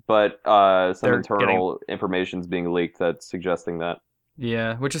 didn't, but some internal information's being leaked that's suggesting that.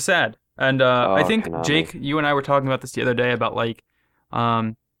 Yeah, which is sad. And I think Konami. Jake, you and I were talking about this the other day about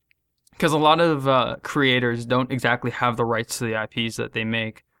because a lot of creators don't exactly have the rights to the IPs that they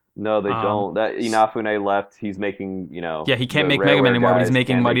make. No, they don't. That Inafune left. He's making, Yeah, he can't make Mega Man anymore, but he's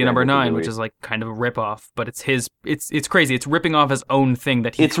making Mighty Number 9, which is kind of a rip-off. But it's his. It's crazy. It's ripping off his own thing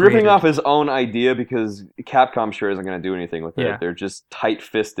that he It's ripping off his own idea because Capcom sure isn't going to do anything with it. Yeah. They're just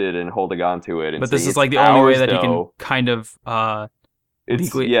tight-fisted and holding on to it. And but this is saying, the only way ours, that he can though. kind of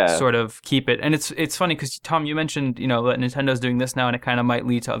legally sort of keep it. And it's funny because, Tom, you mentioned, that Nintendo's doing this now and it kind of might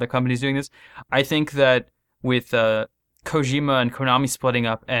lead to other companies doing this. I think that with Kojima and Konami splitting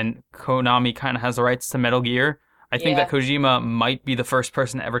up and Konami kind of has the rights to Metal Gear, I think that Kojima might be the first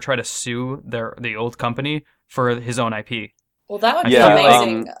person to ever try to sue the old company for his own IP. Well, that would be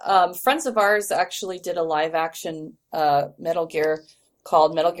amazing. Friends of ours actually did a live action Metal Gear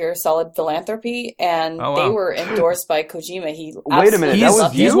called Metal Gear Solid Philanthropy, and they were endorsed by Kojima. Wait a minute,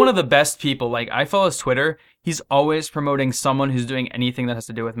 he's one of the best people. I follow his Twitter. He's always promoting someone who's doing anything that has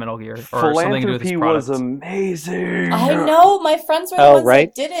to do with Metal Gear or something to do with his product. Was amazing. I know, my friends were the ones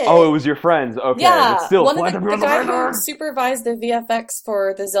that did it. Oh, it was your friends. Okay, yeah. but still, The guy who supervised the VFX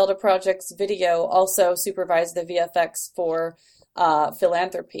for the Zelda Project's video also supervised the VFX for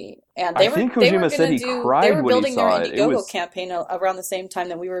Philanthropy, and they were building their Indiegogo campaign around the same time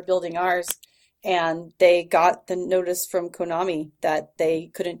that we were building ours, and they got the notice from Konami that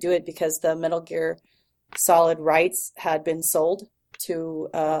they couldn't do it because the Metal Gear Solid rights had been sold to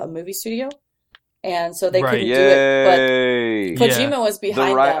a movie studio, and so they couldn't do it. But Kojima was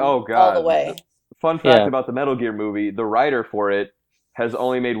behind them all the way. Fun fact about the Metal Gear movie: the writer for it has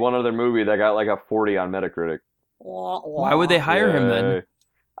only made one other movie that got a 40 on Metacritic. Why would they hire him then?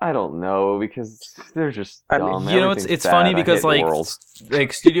 I don't know, because they're just dumb. It's funny because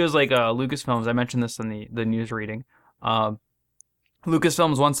studios like Lucasfilms, I mentioned this in the news reading.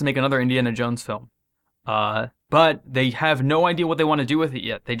 Lucasfilms wants to make another Indiana Jones film, but they have no idea what they want to do with it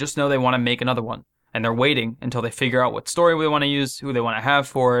yet. They just know they want to make another one, and they're waiting until they figure out what story they want to use, who they want to have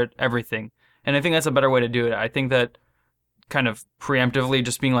for it, everything. And I think that's a better way to do it. I think that kind of preemptively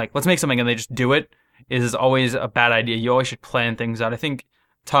just being let's make something and they just do it is always a bad idea. You always should plan things out. I think,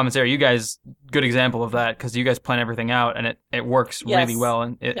 Tom and Sarah, you guys, good example of that, because you guys plan everything out, and it works really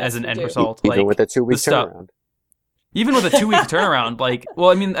well as an end result. Even with a 2-week turnaround. Even with a 2-week turnaround,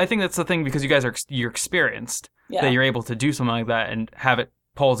 I think that's the thing, because you guys you're experienced, that you're able to do something like that and have it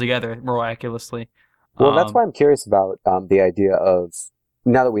pull together miraculously. Well, that's why I'm curious about the idea of,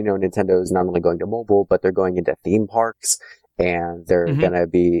 now that we know Nintendo is not only going to mobile, but they're going into theme parks, and they're going to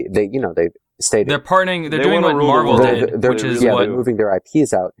be, they've stated they're partnering. They're doing what Marvel did, which is they're moving their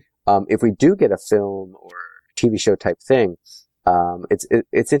IPs out. If we do get a film or TV show type thing,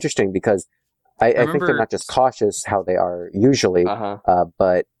 It's interesting because I think they're not just cautious how they are usually,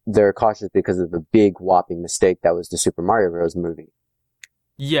 but they're cautious because of the big whopping mistake that was the Super Mario Bros. Movie.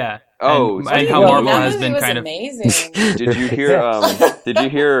 Yeah. Oh, and how Marvel has been was kind amazing. Did you hear? Did you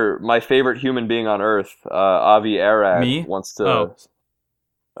hear my favorite human being on Earth, Avi Arad, Me? wants to?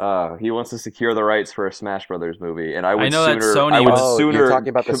 He wants to secure the rights for a Smash Brothers movie, and I would know that sooner. Sony I would was- sooner you're talking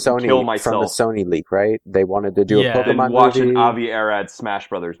about the Sony kill myself from the Sony leak, right? They wanted to do a Yeah. than Pokemon watch movie. an Avi Arad Smash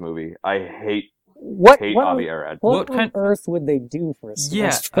Brothers movie. I hate What Avi Arad. What What kind- on earth would they do for a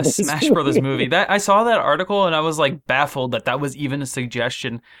Smash a Brothers Smash movie? Brothers movie. That I saw that article and I was like baffled that was even a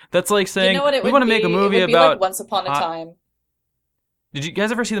suggestion. That's like saying You know what it we would want to be? make a movie it would be about. like Once Upon a Time. Did you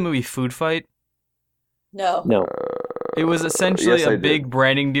guys ever see the movie Food Fight? No. No. It was essentially yes, I a did. big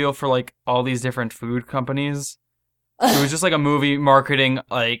branding deal for like all these different food companies. It was just like a movie marketing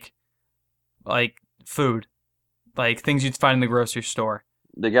like food, like things you'd find in the grocery store.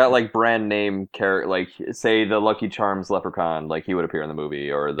 They got like brand name character, like say the Lucky Charms leprechaun, like he would appear in the movie,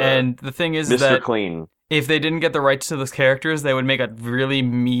 or the And the thing is Mr. that Clean. if they didn't get the rights to those characters, they would make a really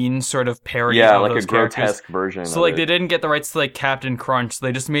mean sort of parody Yeah, of like those a characters. grotesque version. So of like it. they didn't get the rights to like Captain Crunch, so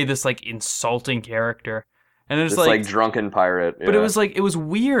they just made this like insulting character. And it was just like drunken pirate. but it was like, it was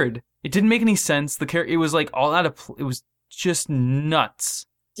weird. It didn't make any sense. The character, it was like all out of, it was just nuts.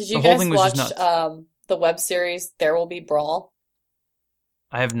 Did you The whole guys thing was watch just nuts. the web series There Will Be Brawl?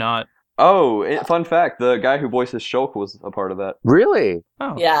 I have not. Fun fact: the guy who voices Shulk was a part of that. Really?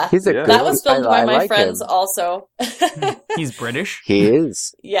 Oh, Yeah. He's a Yeah. good That was filmed I by my like friends him. also. he's British. He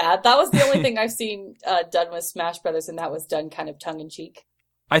is. Yeah, that was the only thing I've seen done with Smash Brothers, and that was done kind of tongue-in-cheek.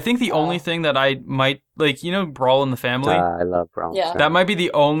 I think the only thing that I might like, Brawl in the Family. I love Brown. Yeah. That might be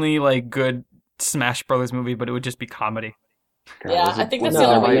the only like good Smash Brothers movie, but it would just be comedy. Yeah, was I it- think was that's it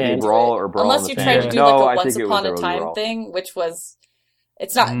the only way There to Might Be do Brawl it. or Brawl Unless in you the try to Family? do No, like I a Once think it was Upon There a Will Be Time Brawl. thing, which was...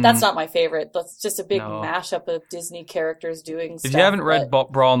 It's not. Mm. That's not my favorite. That's just a big No. mashup of Disney characters doing stuff. If you haven't read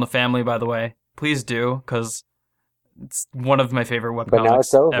but- Brawl in the Family, by the way, please do, because it's one of my favorite webcomics But now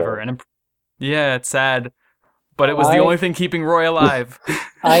it's over. ever. And yeah, it's sad, but it was the only thing keeping Roy alive.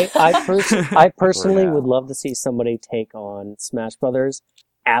 I personally now. would love to see somebody take on Smash Brothers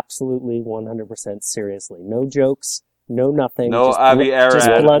absolutely 100% seriously. No jokes, no nothing. No just Avi Arad. just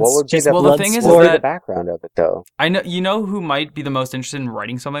What blood, would be just the- Well, the blood thing is What would be that- the background of it, though? I know who might be the most interested in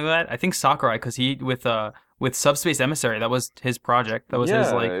writing something like that. I think Sakurai, because he with Subspace Emissary, that was his project. That was his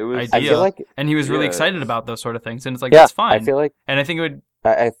Yeah, like it was- I idea, feel like and he was really yeah. excited about those sort of things. And it's like Yeah, that's fine. I feel like and I think it would.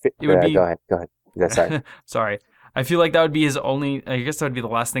 it would be- Go ahead. Yeah, sorry. Sorry. I feel like that would be his only. I guess that would be the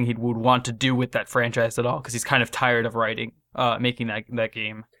last thing he would want to do with that franchise at all, because he's kind of tired of making that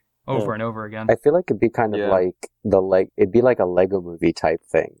game over and over again. I feel like it'd be kind of Yeah. like it'd be like a Lego movie type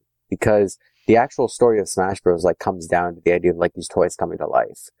thing, because the actual story of Smash Bros. Like comes down to the idea of like these toys coming to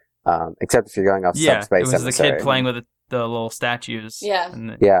life. Except if you're going off Yeah, Subspace it was the Emissary. kid playing with the little statues. Yeah.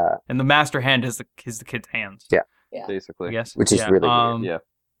 And the master hand is the kid's hands. Yeah. Basically. I guess. Which is really weird. Yeah.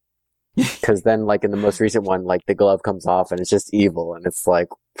 Because then, like in the most recent one, like the glove comes off and it's just evil, and it's like,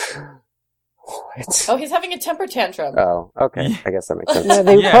 what? Oh, he's having a temper tantrum. Oh, okay. I guess that makes sense. Yeah,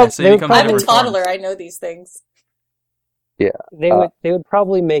 they would, Yeah, so they you would become I'm probably, a Temper forms. toddler. I know these things. they would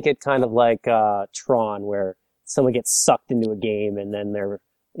probably make it kind of like Tron, where someone gets sucked into a game and then they're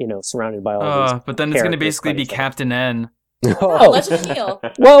surrounded by all these. But then it's going to characters basically be fighting Captain N. Oh, Legend of Neil.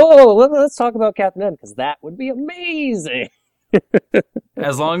 Whoa, let's talk about Captain N, because that would be amazing.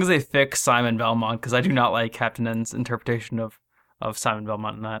 As long as they fix Simon Belmont, because I do not like Captain N's interpretation of Simon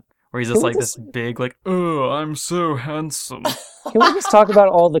Belmont in that, where he's just Can we like this big, like, oh, I'm so handsome. Can we just talk about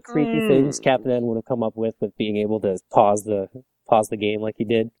all the creepy things Captain N would have come up with being able to pause the game like he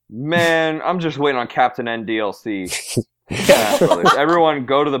did? Man, I'm just waiting on Captain N DLC. Smash Brothers. Everyone,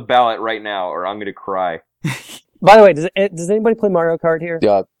 go to the ballot right now, or I'm gonna cry. By the way, does anybody play Mario Kart here?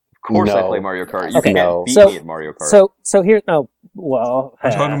 Yeah. Of course, I No. play Mario Kart. You Okay. can't No. beat So- me at Mario Kart. So here, well,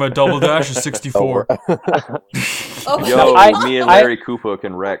 We're talking about Double Dash or 64. Oh, my Yo, God. me and Larry Koopa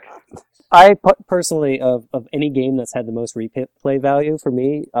can wreck. I personally, of any game that's had the most replay value for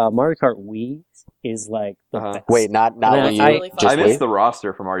me, Mario Kart Wii is like the best. Wait, not Yeah, Wii U, really fun. just I missed Wii? the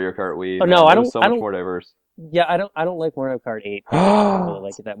roster for Mario Kart Wii. Oh, man. no, It I was don't- so I much don't- more diverse. Yeah, I don't like Mario Kart 8. I don't really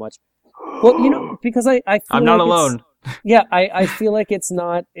like it that much. Well, because I feel I'm not like alone. Yeah, I feel like it's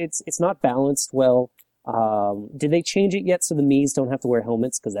not balanced well. Did they change it yet so the Miis don't have to wear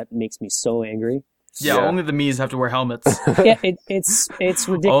helmets? Because that makes me so angry. Yeah, Yeah. only the Miis have to wear helmets. Yeah, it's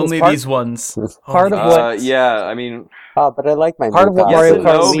ridiculous. Only these ones. part of Only what- these. Yeah, I mean, But I like my Part Mii of what yes Mario and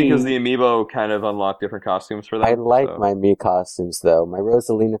Kart no, Wii- because the amiibo kind of unlock different costumes for them. I like so. my Mii costumes though. My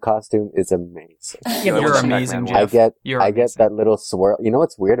Rosalina costume is amazing. Yeah, You're Pac-Man amazing, one. Jeff. You're I get amazing. that little swirl. You know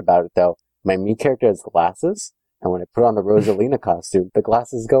what's weird about it though? My Mii character has glasses, and when I put on the Rosalina costume, the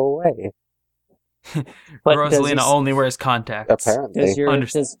glasses go away. but Rosalina only wears contacts. Apparently,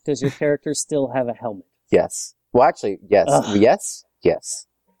 does your character still have a helmet? yes. Well, actually, yes, Ugh. yes. Yes?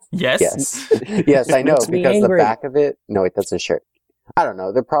 Yes, I know, Makes me because the angry. back of it, no, wait, that's a shirt. I don't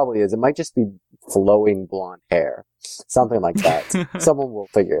know, there probably is. It might just be flowing blonde hair. Something like that. Someone will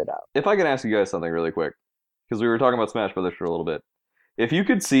figure it out. If I can ask you guys something really quick, because we were talking about Smash Brothers for a little bit. If you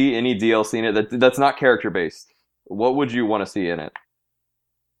could see any DLC in it that's not character-based, what would you want to see in it?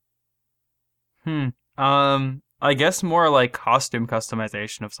 I guess more like costume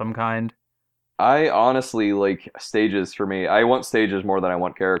customization of some kind. I honestly like stages for me. I want stages more than I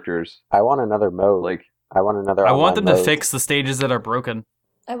want characters. I want another mode. Like, I want another I want them online to mode. fix the stages that are broken.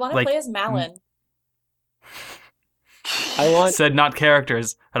 I want to Like- play as Malin. I want Said not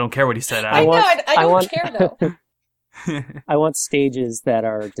characters. I don't care what he said. I I know, want- I I don't want- care though. I want stages that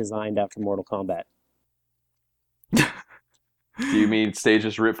are designed after Mortal Kombat. do you mean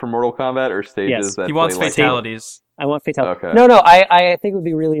stages ripped from Mortal Kombat or stages Yes. that He wants play like fatalities. I want fatality. Okay. No, I think it would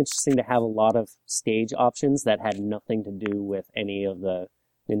be really interesting to have a lot of stage options that had nothing to do with any of the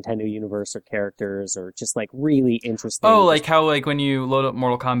Nintendo universe or characters, or just like really interesting. Oh, like how like when you load up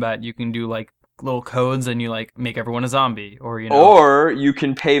Mortal Kombat, you can do like little codes and you like make everyone a zombie, or you know. Or you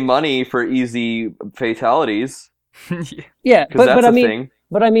can pay money for easy fatalities, yeah, because that's but a I mean, thing.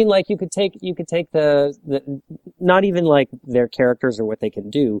 but I mean, like you could take the not even like their characters or what they can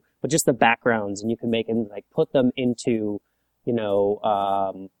do, but just the backgrounds, and you can make and like put them into, you know,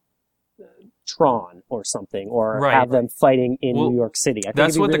 Tron or something, or Right. have them fighting in Well, New York City. I think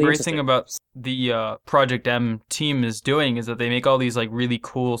That's it'd be what the really great thing interesting. about the Project M team is doing, is that they make all these like really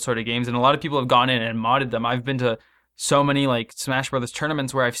cool sort of games, and a lot of people have gone in and modded them. I've been to so many like Smash Brothers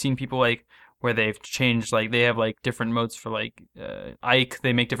tournaments where I've seen people like where they've changed, like they have like different modes for like Ike.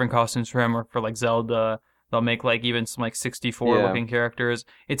 They make different costumes for him, or for like Zelda. They'll make like even some like 64 looking characters.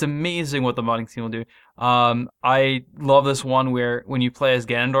 It's amazing what the modding team will do. I love this one where when you play as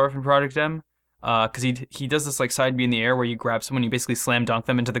Ganondorf in Project M, because he does this like side B in the air where you grab someone, you basically slam dunk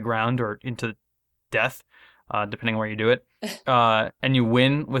them into the ground or into death, depending on where you do it, and you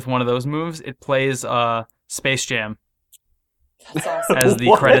win with one of those moves. It plays Space Jam That's awesome. as the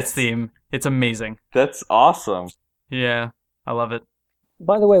What? credits theme. It's amazing. That's awesome. Yeah, I love it.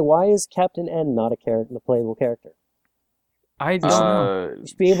 By the way, why is Captain N not a playable character? I don't know. You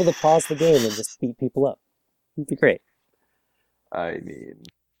should be able to pause the game and just beat people up. It'd be great. I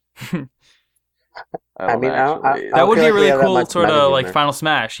mean, I mean, I don't That would feel be a like we really have that cool much sort meta of like humor. Final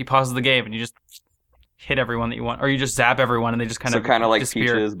Smash. He pauses the game and you just hit everyone that you want, or you just zap everyone and they just kind of like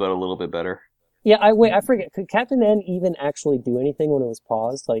disappear. Peaches, but a little bit better. Yeah, I forget. Could Captain N even actually do anything when it was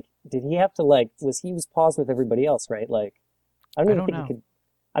paused? Like, did he have to was paused with everybody else, right? Like, I don't even think know. he could.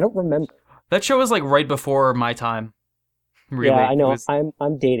 I don't remember. That show was like right before my time. Really, Yeah, I It know. was-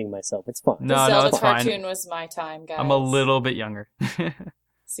 I'm dating myself. It's fine. No, the no, Zelda it's fine. cartoon was my time, guys. I'm a little bit younger. Super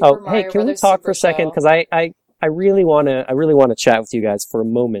Oh, hey, Mario can we Brothers talk for Super a second? Show. Because I really want to chat with you guys for a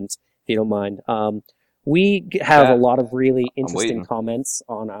moment, if you don't mind. We have Yeah. a lot of really interesting waiting. comments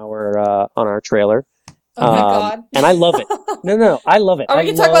on our trailer. Oh my god. And I love it. No, I love it. Or we I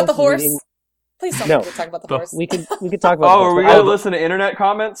can talk about the love horse. reading- Please don't No. make me talk about the The- horse. We could talk about. Oh, the are we horse, gonna but listen to internet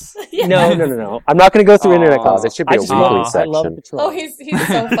comments? Yeah. No. I'm not going to go through internet Aw. comments. It should be I a just weekly love, I love section. the troll. Oh, he's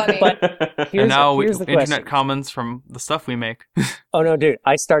so funny. But here's, And now here's the internet question. comments from the stuff we make. Oh no, dude!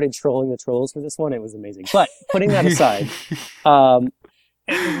 I started trolling the trolls for this one. It was amazing. But putting that aside,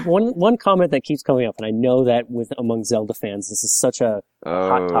 one comment that keeps coming up, and I know that among Zelda fans, this is such a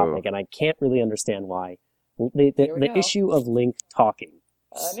hot topic, and I can't really understand why. The Here we go. issue of Link talking.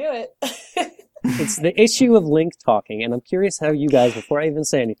 I knew it. It's the issue of Link talking, and I'm curious how you guys, before I even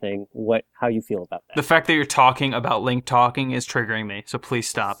say anything, how you feel about The that. fact that you're talking about Link talking is triggering me, so please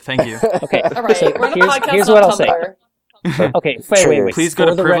stop. Thank you. Okay, All right, so we're on a here's, podcast here's on what I'll say. Tumblr. Okay, wait. Please go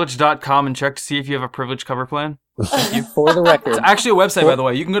to For the privilege.com and check to see if you have a privilege cover plan. For the record, It's actually a website, by the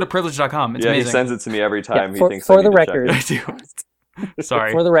way. You can go to privilege.com. It's yeah, he amazing. sends it to me every time. for- he thinks for I the need to check record- it. I do.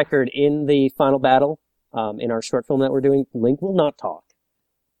 Sorry. for the record, in the final battle, in our short film that we're doing, Link will not talk.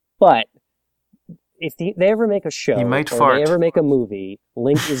 But if they ever make a show He might or fart. they ever make a movie,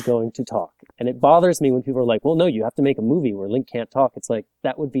 Link is going to talk. And it bothers me when people are like, well, no, you have to make a movie where Link can't talk. It's like,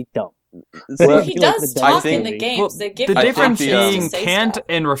 that would be dumb. Well, See, he does talk in the Well, games. They give The him difference options to being say can't stuff.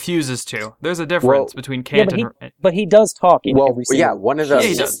 and refuses to. There's a difference between Yeah, can't but he does talk in Well, every single. yeah, one of the Yeah, He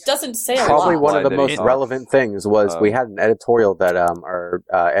he just doesn't say a probably lot. one of the Why did he most talk? relevant things was we had an editorial that our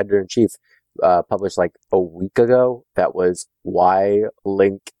editor-in-chief published like a week ago that was why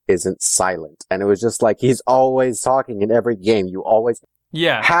Link isn't silent. And it was just like, he's always talking in every game. You always...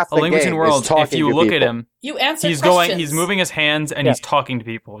 Yeah, Half A the Link Between game Worlds, is talking if you to look at people. him, You answer he's questions. moving his hands and Yeah. he's talking to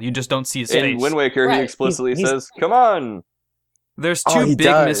people. You just don't see his In face. Wind Waker, Right. he explicitly He's- says, "Come on." There's Oh, two he big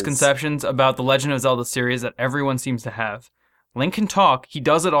does. misconceptions about the Legend of Zelda series that everyone seems to have. Link can talk, he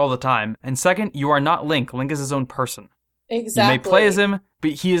does it all the time. And second, you are not Link. Link is his own person. Exactly. You may play as him,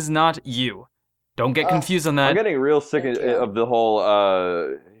 but he is not you. Don't get confused on I'm that. getting real sick Thank you. of the whole.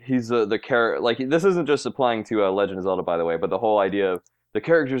 He's the character. Like, this isn't just applying to Legend of Zelda, by the way, but the whole idea of the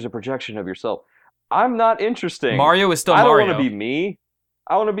character is a projection of yourself. I'm not interesting. Mario is still I don't Mario. want to be me.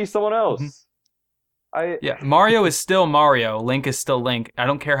 I want to be someone else. Yeah, Mario is still Mario. Link is still Link. I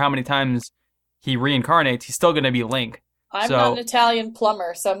don't care how many times he reincarnates, he's still going to be Link. I'm So- not an Italian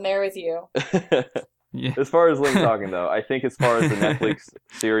plumber, so I'm there with you. Yeah. As far as Link talking, though, I think as far as the Netflix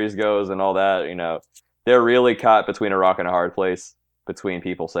series goes and all that, they're really caught between a rock and a hard place between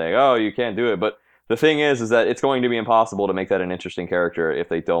people saying, "Oh, you can't do it," but the thing is that it's going to be impossible to make that an interesting character if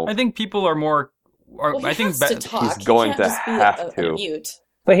they don't. I think people are more... Well, he I think has to talk. he's He going can't to just be have a to. mute.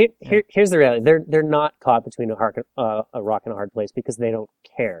 But here's the reality: they're not caught between a rock and a hard place because they don't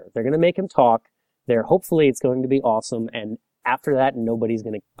care. They're going to make him talk. Hopefully it's going to be awesome, and after that, nobody's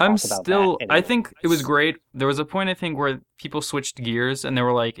going to. I'm talk about still... that I anymore. think it was great. There was a point, I think, where people switched gears and they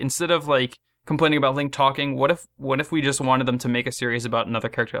were like, instead of like complaining about Link talking, what if we just wanted them to make a series about another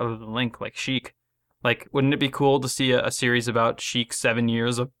character other than Link, like Sheik? Like, wouldn't it be cool to see a series about Sheik's 7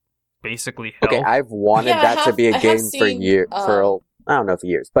 years of basically hell? Okay, I've wanted Yeah, that to be I a have game seen, I don't know if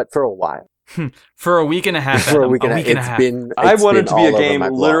years, but for a while. For a week and a half. For a Adam, week and a half. half. It's I been wanted to be all a over game my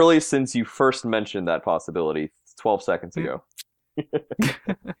blog. literally since you first mentioned that possibility 12 seconds ago.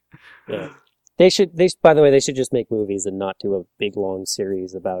 Yeah. They should. By the way, they should just make movies and not do a big long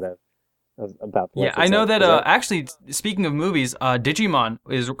series about about. Yeah, I know that, actually, speaking of movies, Digimon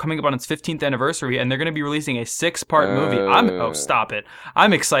is coming up on its 15th anniversary, and they're going to be releasing a 6-part movie. Oh, stop it.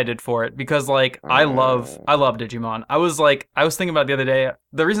 I'm excited for it, because, like, I love Digimon. I was thinking about it the other day.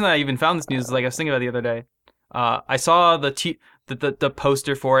 The reason I even found this news is, like, I was thinking about it the other day. I saw the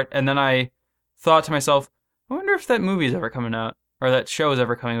poster for it, and then I thought to myself, I wonder if that movie is ever coming out, or that show is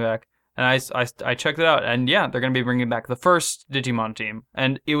ever coming back. And I checked it out, and yeah, they're going to be bringing back the first Digimon team.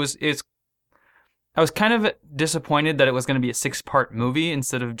 And I was kind of disappointed that it was going to be a 6-part movie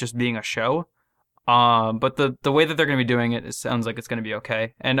instead of just being a show. But the way that they're going to be doing it sounds like it's going to be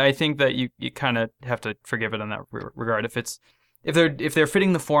okay. And I think that you kind of have to forgive it in that regard. If they're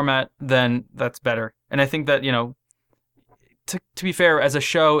fitting the format, then that's better. And I think that, to be fair, as a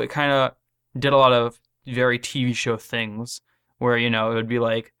show, it kind of did a lot of very TV show things where, it would be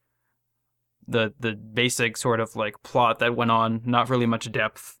like the basic sort of like plot that went on, not really much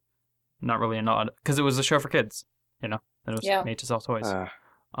depth. Not really a nod, because it was a show for kids, and it was made to sell toys.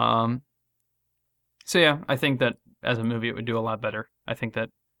 So yeah, I think that as a movie it would do a lot better. I think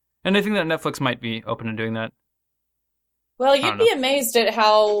that Netflix might be open to doing that. Well, you'd be amazed at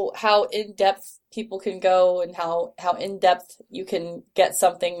how in depth people can go and how in depth you can get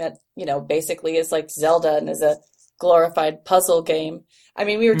something that basically is like Zelda and is a glorified puzzle game. I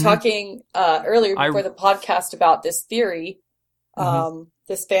mean, we were talking earlier before the podcast about this theory.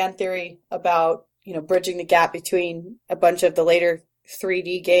 This fan theory about, bridging the gap between a bunch of the later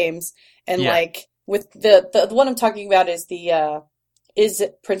 3D games. And like with the one I'm talking about is is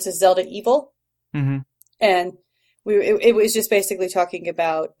Princess Zelda evil? Mm-hmm. And it was just basically talking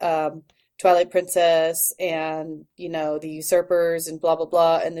about, Twilight Princess and, the usurpers and blah, blah,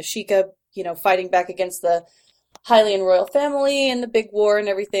 blah. And the Sheikah, fighting back against the Hylian royal family and the big war and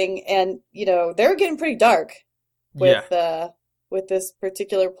everything. And, they were getting pretty dark with this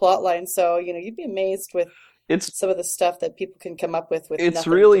particular plot line. So, you'd be amazed with some of the stuff that people can come up with. It's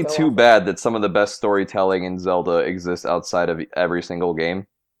really too bad that some of the best storytelling in Zelda exists outside of every single game.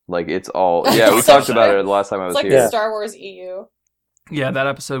 Like, it's all... Yeah, we talked about it the last time I was here. It's like the Star Wars EU. Yeah, that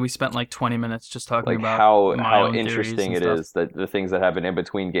episode we spent like 20 minutes just talking about how interesting it is that the things that happen in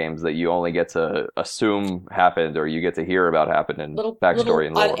between games that you only get to assume happened or you get to hear about happened and backstory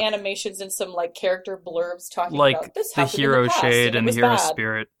and lore. Animations and some like character blurbs talking like about this the hero shade and the hero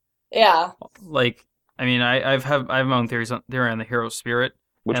spirit. Yeah. Like, I mean, I have my own theory on the hero spirit.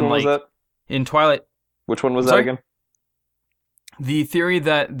 Which one was that? In Twilight. Which one was that again? The theory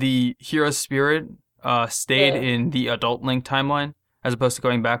that the hero spirit stayed in the adult Link timeline. as opposed to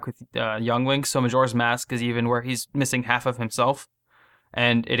going back with young Link. So Majora's Mask is even where he's missing half of himself.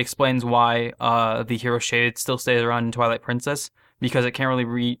 And it explains why the hero shade still stays around in Twilight Princess, because it can't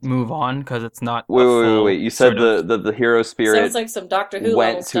really move on because it's not. Wait! You said the hero spirit Sounds like some Doctor Who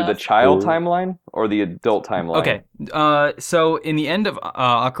went to the child timeline or the adult timeline? Okay. So in the end of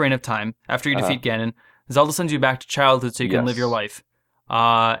Ocarina of Time, after you defeat Ganon, Zelda sends you back to childhood so you can live your life.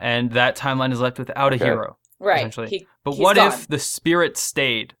 And that timeline is left without a hero. Right. Essentially. But what if the spirit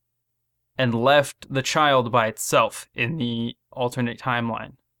stayed and left the child by itself in the alternate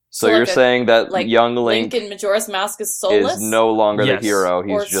timeline? So you're saying that young Link in Majora's Mask is soulless? is no longer the hero,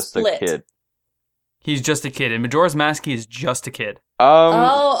 he's just a kid. He's just a kid. In Majora's Mask, he's just a kid.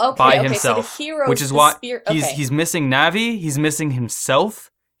 Okay. By himself. So the hero which is why he's missing Navi, he's missing himself.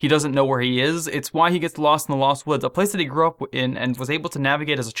 He doesn't know where he is. It's why he gets lost in the Lost Woods, a place that he grew up in and was able to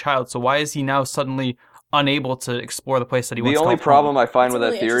navigate as a child. So why is he now suddenly unable to explore the place that he wants to The only problem I find with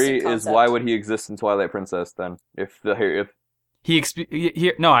really that theory is why would he exist in Twilight Princess then?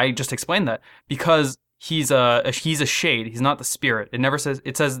 No, I just explained that because he's a shade. He's not the spirit. It never says.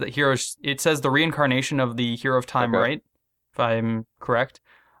 It says that hero. It says the reincarnation of the hero of time, right? If I'm correct.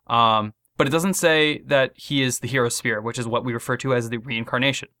 But it doesn't say that he is the hero spirit, which is what we refer to as the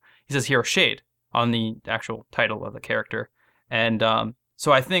reincarnation. He says hero shade on the actual title of the character, and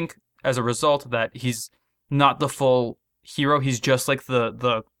so I think as a result of that, he's not the full hero. He's just like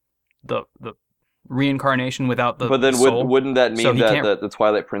the reincarnation without the. But then soul. wouldn't that mean that the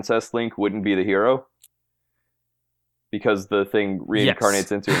Twilight Princess Link wouldn't be the hero? Because the thing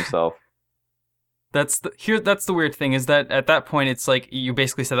reincarnates into himself. That's the weird thing, is that at that point it's like you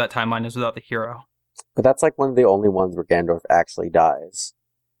basically said that timeline is without the hero. But that's like one of the only ones where Gandalf actually dies.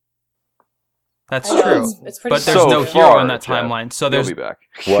 That's true. It's pretty but there's no hero in that timeline, so there's. You'll be back.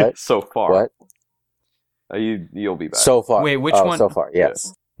 What? So far. What? You'll be back. So far. Wait, which one? So far, yes.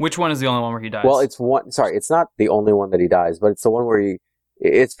 Yeah. Which one is the only one where he dies? Well, it's one. Sorry, it's not the only one that he dies, but it's the one where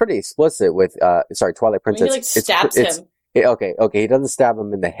it's pretty explicit with. Twilight Princess. He stabs him. Okay. He doesn't stab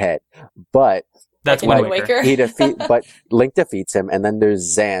him in the head, but that's Wind Wind Waker. But Link defeats him, and then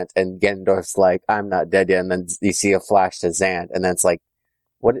there's Zant, and Ganondorf's like, "I'm not dead yet," and then you see a flash to Zant, and then it's like,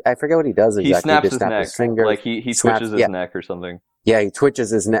 what? I forget what he does exactly. He snaps his snaps neck, his finger, like he twitches his neck or something. Yeah, he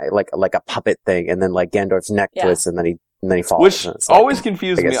twitches his neck like a puppet thing, and then like Ganondorf's neck twists, and then he falls. Which always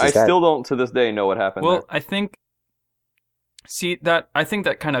confused me. I dead. still don't to this day know what happened. Well, there. I think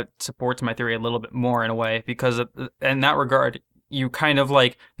that kind of supports my theory a little bit more in a way, because in that regard, you kind of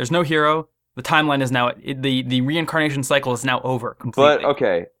like there's no hero. The timeline is now the reincarnation cycle is now over completely. But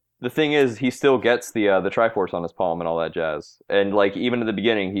okay, the thing is, he still gets the Triforce on his palm and all that jazz, and like even in the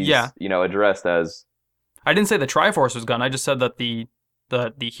beginning, he's addressed as. I didn't say the Triforce was gone. I just said that the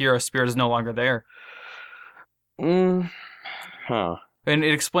hero spirit is no longer there. Huh. And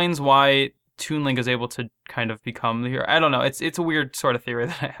it explains why Toon Link is able to kind of become the hero. I don't know. It's a weird sort of theory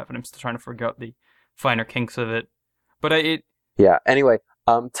that I have, and I'm still trying to figure out the finer kinks of it. But Yeah. Anyway,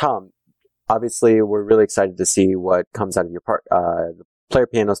 Tom, obviously we're really excited to see what comes out of your the Player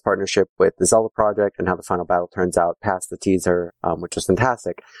Piano's partnership with the Zelda project and how the final battle turns out past the teaser, which was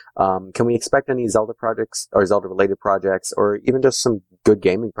fantastic. Can we expect any Zelda projects or Zelda-related projects, or even just some good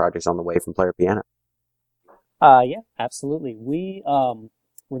gaming projects on the way from Player Piano? Yeah, absolutely. We,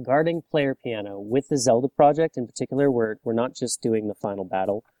 regarding Player Piano, with the Zelda project in particular, we're not just doing the final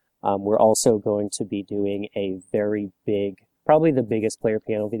battle. We're also going to be doing a very big, probably the biggest Player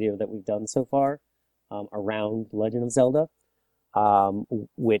Piano video that we've done so far, around Legend of Zelda,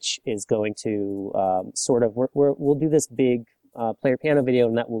 which is going to, we'll do this big, Player Piano video,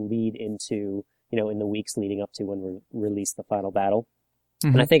 and that will lead into, in the weeks leading up to when we release the final battle.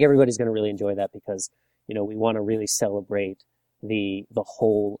 Mm-hmm. And I think everybody's going to really enjoy that because, we want to really celebrate the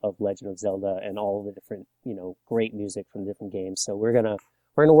whole of Legend of Zelda and all the different, great music from different games. So we're gonna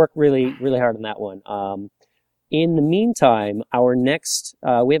work really, really hard on that one. In the meantime, our next,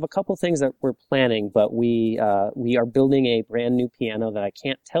 we have a couple things that we're planning, but we are building a brand new piano that I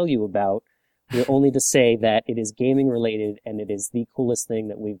can't tell you about. We're only to say that it is gaming related and it is the coolest thing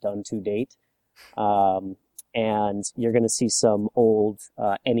that we've done to date. And you're going to see some old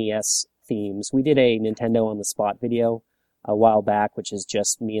NES themes. We did a Nintendo on the Spot video a while back, which is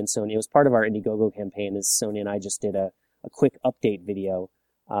just me and Sonia. It was part of our Indiegogo campaign, as Sonia and I just did a quick update video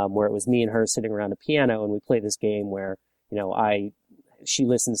where it was me and her sitting around a piano, and we play this game where, she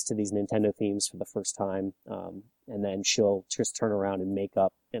listens to these Nintendo themes for the first time, and then she'll just turn around and make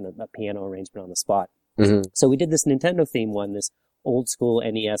up a piano arrangement on the spot. Mm-hmm. So we did this Nintendo theme one, this old school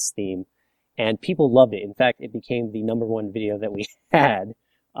NES theme, and people loved it. In fact, it became the #1 video that we had,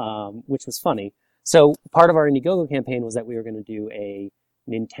 which was funny. So part of our Indiegogo campaign was that we were going to do a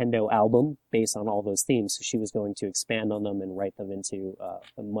Nintendo album based on all those themes. So she was going to expand on them and write them into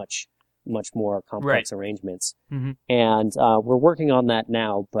a much more complex arrangements. Mm-hmm. And we're working on that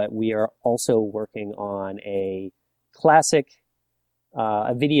now, but we are also working on a classic,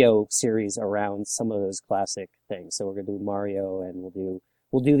 a video series around some of those classic things. So we're going to do Mario, and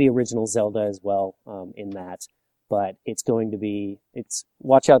we'll do the original Zelda as well in that. But it's going to be,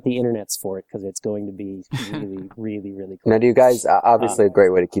 watch out the internets for it, because it's going to be really, really, really cool. Now, do you guys, obviously a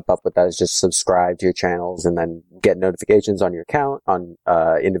great way to keep up with that is just subscribe to your channels and then get notifications on your account, on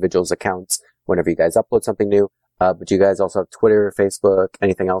individuals' accounts whenever you guys upload something new. But do you guys also have Twitter, Facebook,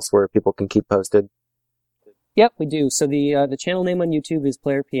 anything else where people can keep posted? Yep, we do. So the channel name on YouTube is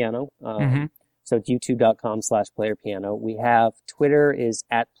Player Piano. So it's youtube.com/playerpiano. We have Twitter is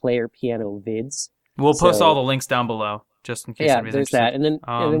 @playerpianovids. We'll post all the links down below, just in case anybody's there's interested. that.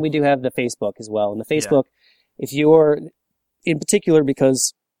 And then we do have the Facebook as well. And the Facebook, if you're, in particular,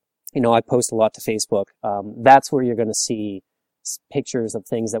 because, I post a lot to Facebook, that's where you're going to see pictures of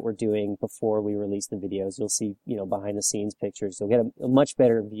things that we're doing before we release the videos. You'll see, behind the scenes pictures. You'll get a much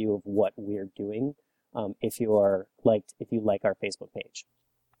better view of what we're doing, if you like our Facebook page.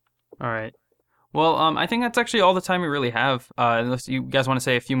 All right. Well, I think that's actually all the time we really have. Unless you guys want to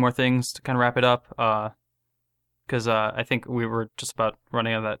say a few more things to kind of wrap it up, because I think we were just about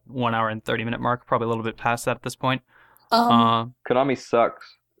running out of that 1 hour and 30-minute mark, probably a little bit past that at this point. Konami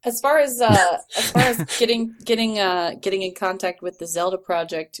sucks. As far as getting in contact with the Zelda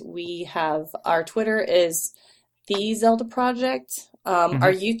project, we have our Twitter is the Zelda Project.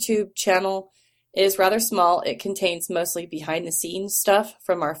 Our YouTube channel is rather small. It contains mostly behind the scenes stuff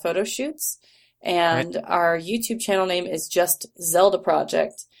from our photo shoots. And our YouTube channel name is just Zelda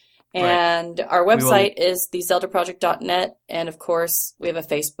Project. And our website is thezeldaproject.net. And of course, we have a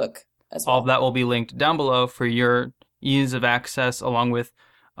Facebook as well. All of that will be linked down below for your ease of access, along with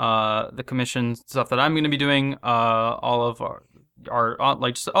the commission stuff that I'm going to be doing, all of our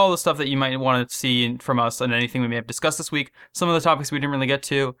just all the stuff that you might want to see from us and anything we may have discussed this week. Some of the topics we didn't really get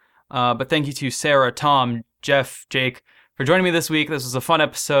to. But thank you to Sarah, Tom, Jeff, Jake for joining me this week. This was a fun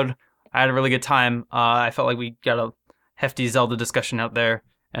episode. I had a really good time. I felt like we got a hefty Zelda discussion out there,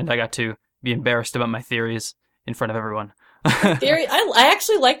 and I got to be embarrassed about my theories in front of everyone. Theory, I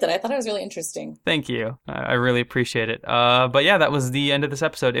actually liked it. I thought it was really interesting. Thank you. I really appreciate it. But yeah, that was the end of this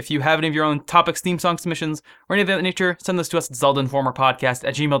episode. If you have any of your own topics, theme song submissions, or any of that nature, send those to us at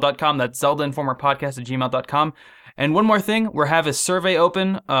ZeldaInformerPodcast@gmail.com. That's ZeldaInformerPodcast@gmail.com. And one more thing, we have a survey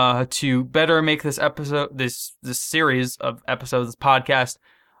open to better make this episode, this series of episodes, this podcast,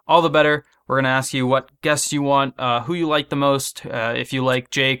 all the better. We're going to ask you what guests you want, who you like the most, if you like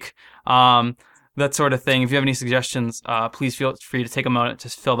Jake, that sort of thing. If you have any suggestions, please feel free to take a moment to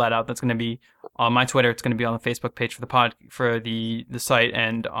fill that out. That's going to be on my Twitter. It's going to be on the Facebook page for the site,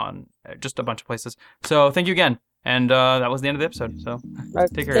 and on just a bunch of places. So thank you again. And that was the end of the episode. So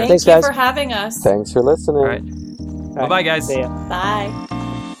take care. Thanks, guys. For having us. Thanks for listening. All right. Bye-bye, guys. See ya. Bye.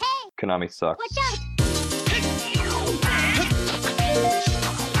 Konami sucks.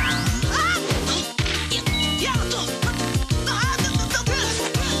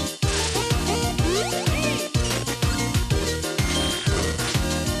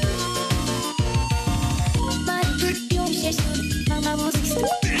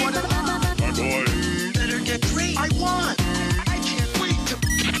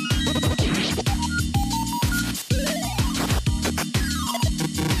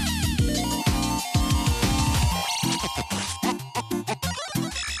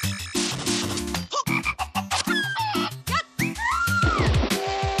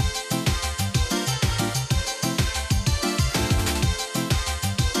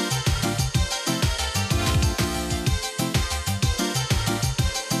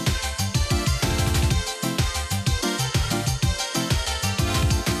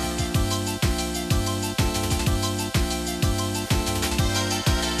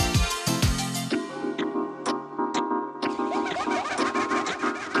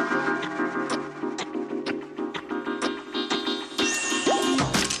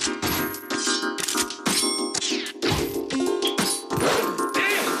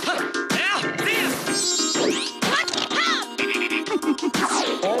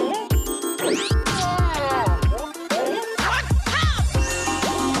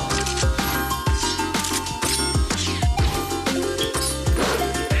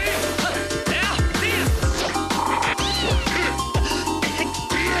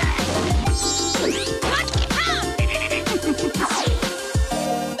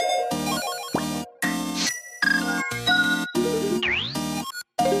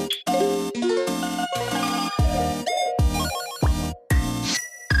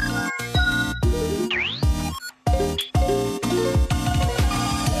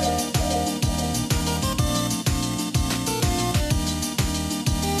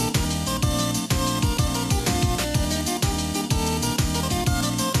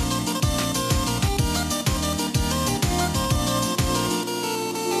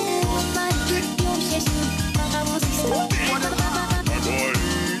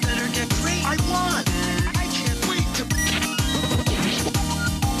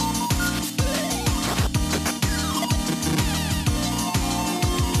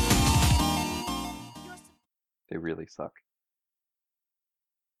 suck.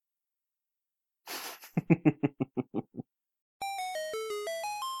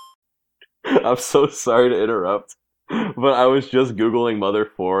 I'm so sorry to interrupt, but I was just Googling Mother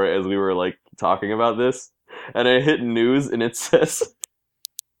 4 as we were, like, talking about this, and I hit news, and it says...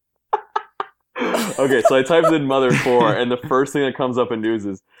 Okay, so I typed in Mother 4, and the first thing that comes up in news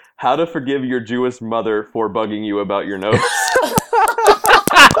is, how to forgive your Jewish mother for bugging you about your nose.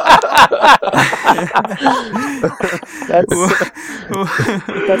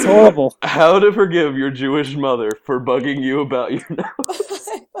 That's horrible. How to forgive your Jewish mother for bugging you about your nose.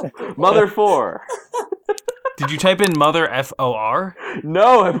 Mother 4. Did you type in Mother F-O-R?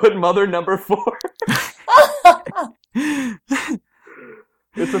 No, I put Mother number 4.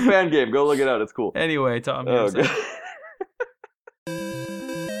 It's a fan game. Go look it out. It's cool. Anyway, Tom. Oh, Here's it. God.